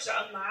mess.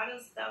 A lot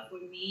of stuff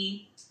with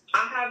me,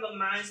 I have a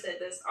mindset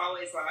that's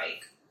always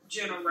like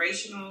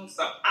generational.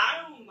 So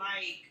I don't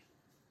like.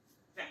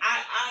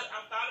 I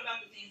thought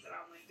about the things that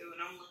I went through,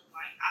 and I'm looking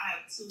like I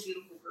have two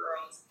beautiful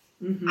girls.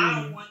 Mm-hmm.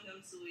 I don't want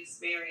them to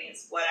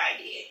experience what I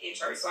did in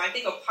church. So I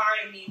think a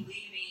part of me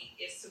leaving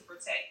is to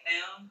protect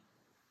them.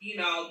 You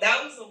know,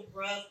 that was a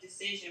rough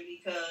decision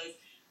because,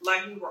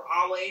 like we were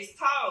always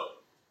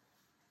taught,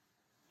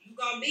 you're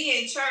going to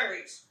be in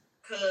church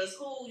because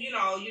you're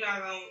not going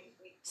to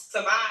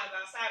survive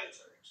outside of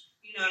church.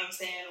 You know what I'm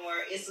saying? Or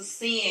it's a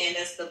sin.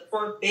 That's the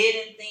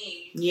forbidden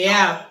thing. You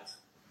don't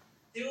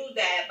do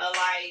that. But,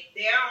 like,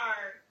 there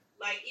are,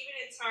 like, even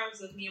in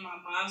terms of me and my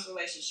mom's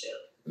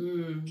relationship,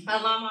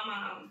 I love my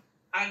mom.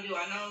 I do.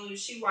 I know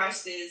she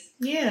watched this.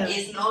 Yeah.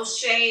 It's no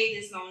shade.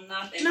 It's no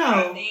nothing.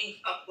 No. I think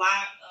a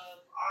lot of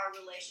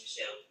our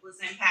relationship was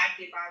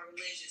impacted by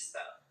religious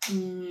stuff.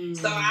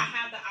 So I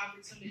have the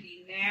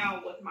opportunity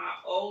now with my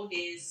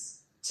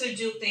oldest to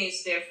do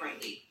things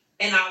differently.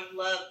 And I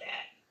love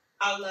that.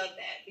 I love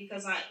that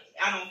because I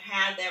don't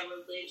have that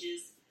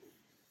religious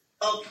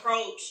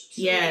approach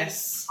to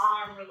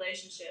our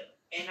relationship.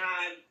 And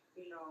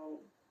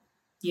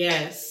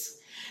Yes.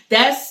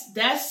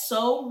 That's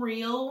so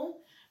real.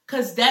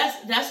 Cause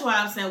that's why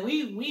I'm saying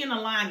we in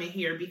alignment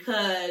here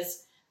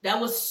because that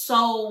was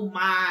so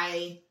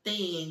my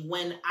thing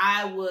when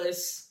I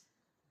was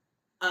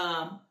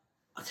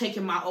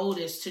taking my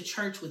oldest to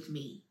church with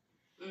me.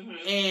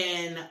 Mm-hmm.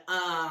 And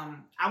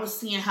I was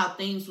seeing how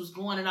things was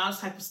going and all this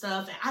type of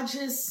stuff. And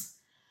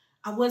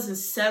I wasn't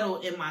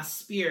settled in my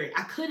spirit.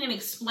 I couldn't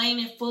explain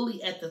it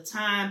fully at the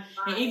time.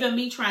 Right. And even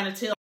me trying to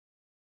tell,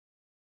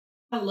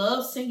 I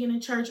love singing in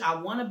church. I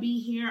want to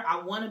be here.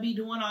 I want to be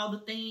doing all the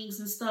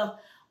things and stuff,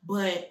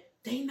 but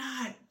they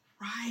not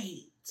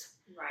right.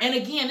 And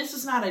again, this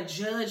is not a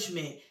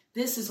judgment.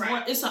 This is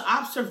more, it's an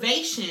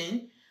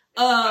observation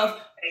of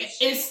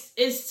it's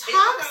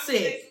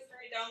toxic.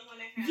 They don't want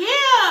to have.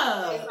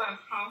 Yeah. It's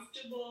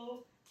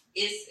uncomfortable.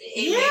 It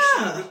makes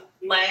you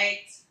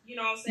reflect. You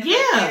know what I'm saying?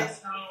 Yeah. But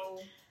there's no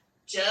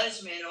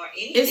judgment or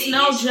anything. It's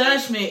no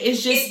judgment.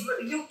 It's just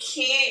you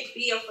can't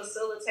be a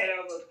facilitator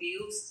of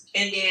abuse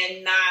and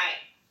then not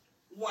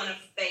want to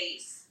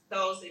face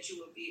those that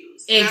you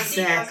abuse. And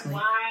exactly. I think that's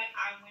why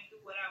I went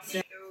through what I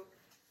went through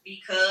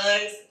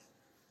because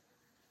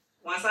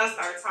once I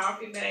started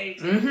talking, baby,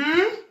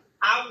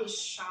 I was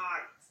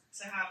shocked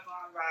to have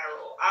gone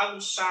viral. I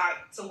was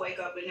shocked to wake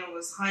up and there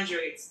was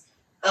hundreds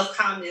of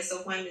comments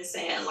of women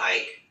saying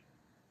like,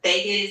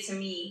 they did it to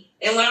me.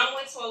 And when I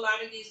went to a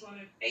lot of these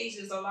women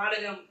pages, a lot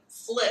of them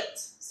flipped.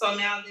 So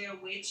now they're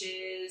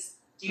witches.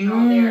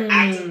 They're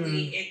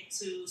actively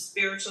into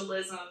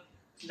spiritualism.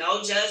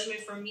 No judgment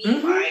from me.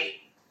 Like,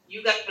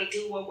 you got to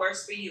do what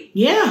works for you.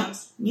 Yeah.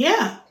 You know?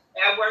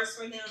 That works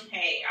for them.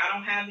 Hey, I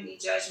don't have any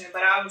judgment.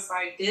 But I was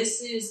like,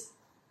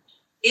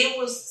 it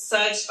was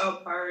such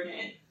a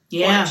burden.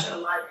 Yeah.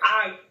 Like,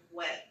 I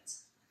wept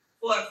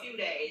for a few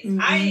days.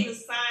 I didn't even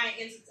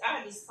I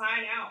had to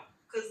sign out.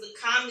 Because the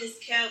comments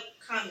kept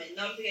coming.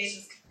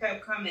 Notifications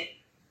kept coming.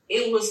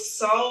 It was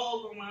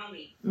so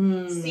overwhelming.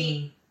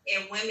 See,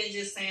 and women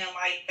just saying,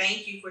 like,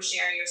 thank you for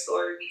sharing your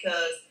story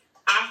because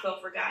I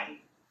felt forgotten.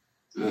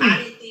 I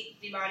didn't think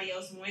anybody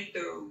else went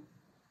through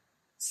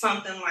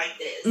something like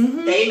this.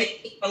 They made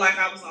me feel like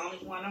I was the only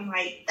one. I'm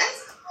like,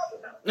 that's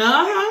I'm the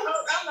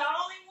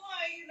only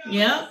one, you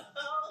know?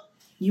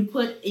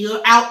 Yep.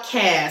 You're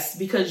outcast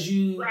because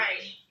you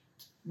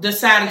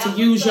decided to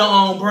use your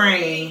own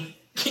brain.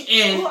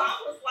 And I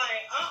was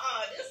like,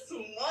 this is too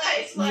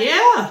much. Like,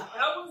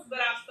 but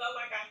I felt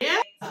like I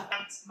had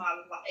my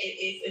life.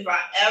 If I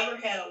ever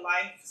had a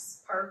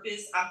life's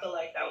purpose, I feel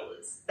like that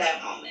was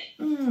that moment.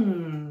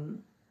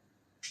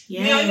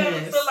 You know, you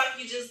ever feel like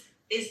you just,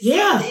 it's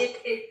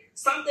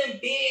something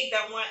big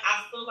that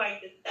I feel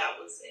like that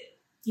was it.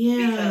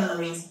 Yeah.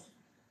 Because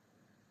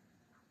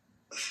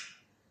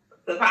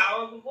the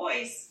power of a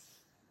voice.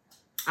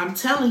 I'm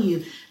telling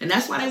you. And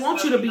that's why they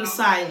want you to be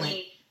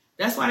silent.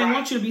 That's why they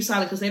want you to be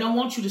silent, because they don't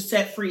want you to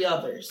set free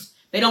others.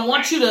 They don't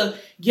want you to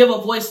give a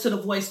voice to the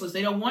voiceless.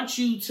 They don't want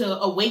you to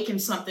awaken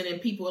something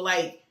and people are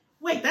like,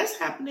 wait, that's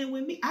happening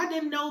with me. I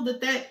didn't know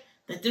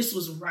that this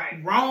was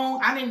wrong.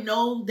 I didn't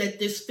know that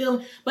this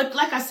feeling. But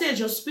like I said,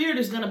 your spirit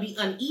is going to be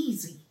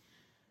uneasy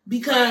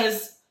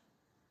because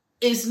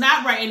it's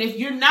not right. And if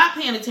you're not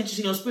paying attention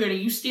to your spirit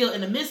and you're still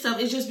in the midst of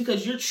it, it's just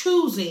because you're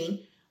choosing,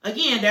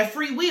 again, that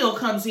free will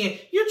comes in.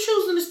 You're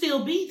choosing to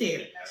still be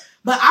there.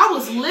 But I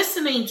was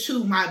listening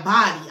to my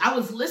body. I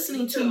was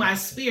listening to my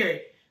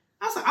spirit.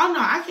 I was like, oh no,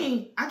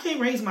 I can't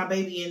raise my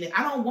baby in it.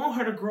 I don't want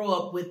her to grow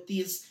up with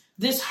this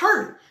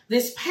hurt,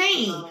 this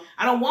pain.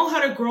 I don't want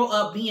her to grow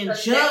up being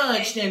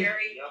judged and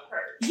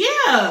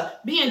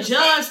being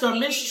judged or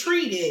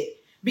mistreated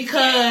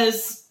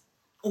because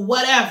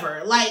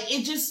whatever. Like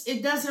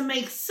it doesn't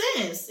make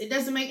sense. It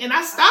doesn't make, and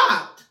I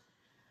stopped.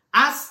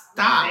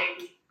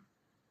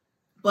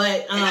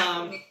 But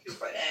I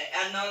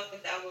know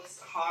that was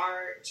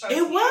hard.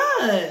 It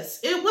was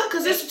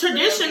because it's a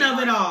tradition of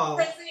it all.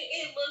 Because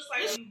it looks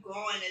like you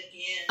going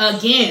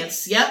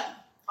against. Yep.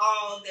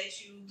 All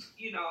that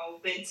you know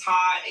been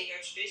taught in your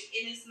tradition,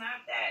 and it's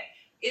not that.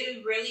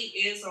 It really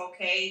is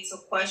okay to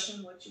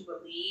question what you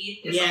believe.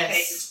 It's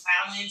okay to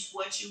challenge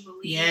what you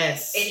believe.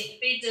 Yes. And if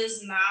it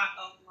does not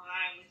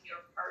align with your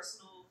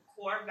personal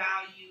core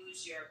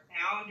values, your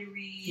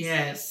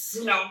boundaries,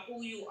 you know,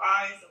 who you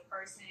are as a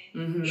person,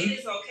 it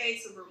is okay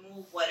to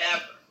remove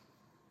whatever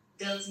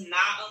does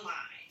not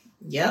align.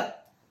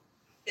 Yep.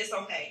 It's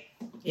okay.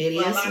 It is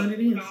what it is. A lot of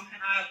people don't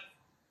have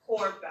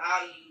core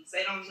values.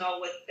 They don't know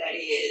what that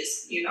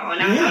is, you know.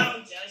 And I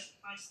don't judge.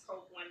 I just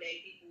hope one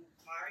day people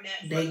learn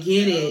that. They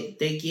get it.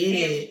 They get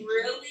it.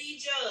 Really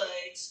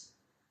judge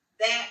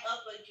that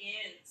up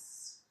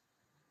against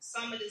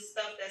some of the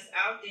stuff that's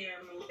out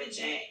there in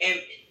religion and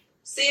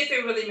see if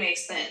it really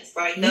makes sense.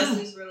 Like, does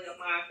this really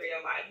align for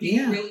your life? Do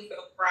you really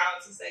feel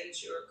proud to say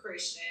that you're a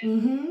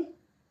Christian?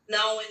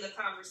 Knowing the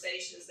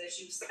conversations that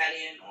you sat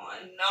in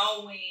on,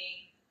 knowing,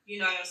 you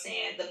know what I'm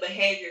saying, the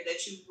behavior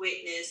that you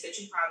witnessed, that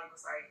you probably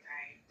was like,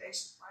 dang,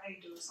 why they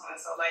do so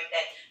and so like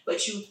that?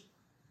 But you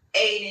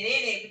aided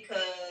in it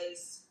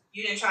because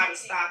you didn't try to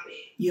stop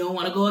it. You don't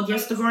want to go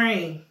against the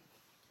grain.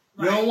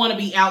 Right. You don't want to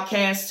be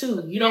outcast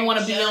too. You don't want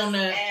to be on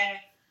the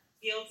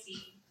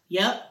guilty.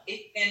 Yep. If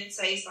you didn't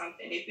say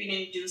something, if you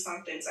didn't do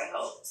something to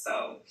help.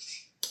 So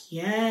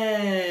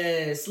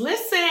yes.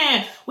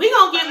 Listen, we're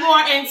gonna get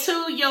more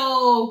into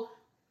your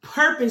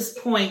purpose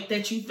point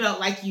that you felt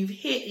like you've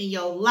hit in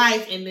your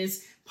life in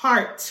this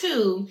part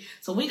 2.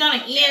 So we're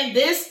gonna end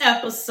this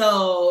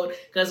episode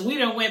because we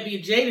done went be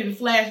jaded and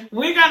flash.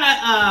 We're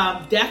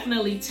gonna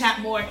definitely tap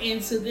more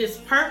into this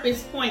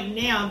purpose point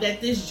now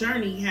that this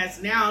journey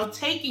has now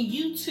taken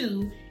you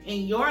to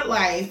in your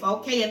life,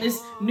 okay, in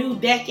this new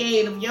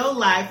decade of your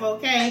life,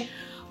 okay.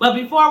 But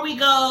before we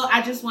go,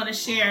 I just want to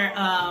share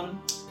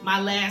my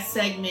last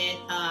segment,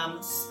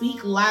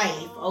 Speak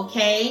Life,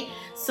 okay.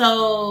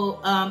 So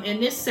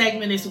in this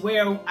segment is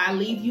where I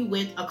leave you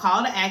with a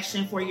call to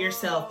action for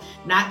yourself,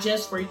 not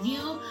just for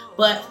you,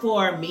 but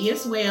for me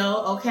as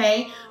well,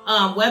 okay?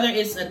 Whether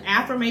it's an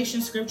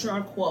affirmation, scripture,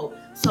 or quote.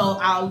 So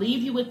I'll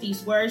leave you with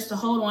these words to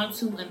hold on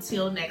to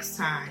until next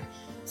time.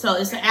 So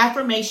it's an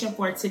affirmation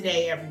for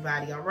today,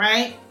 everybody, all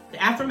right?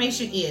 The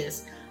affirmation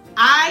is,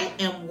 I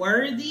am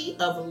worthy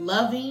of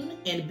loving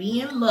and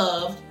being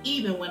loved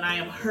even when I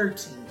am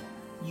hurting.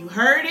 You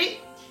heard it,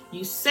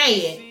 you say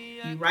it,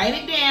 you write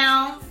it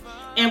down,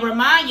 and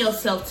remind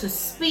yourself to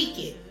speak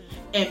it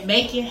and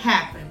make it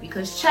happen.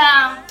 Because,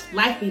 child,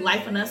 life be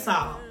lifing us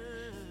all.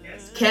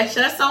 Catch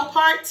us on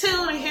part 2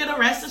 to hear the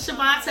rest of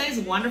SheVante's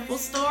wonderful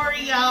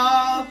story,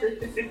 y'all.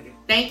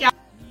 Thank y'all.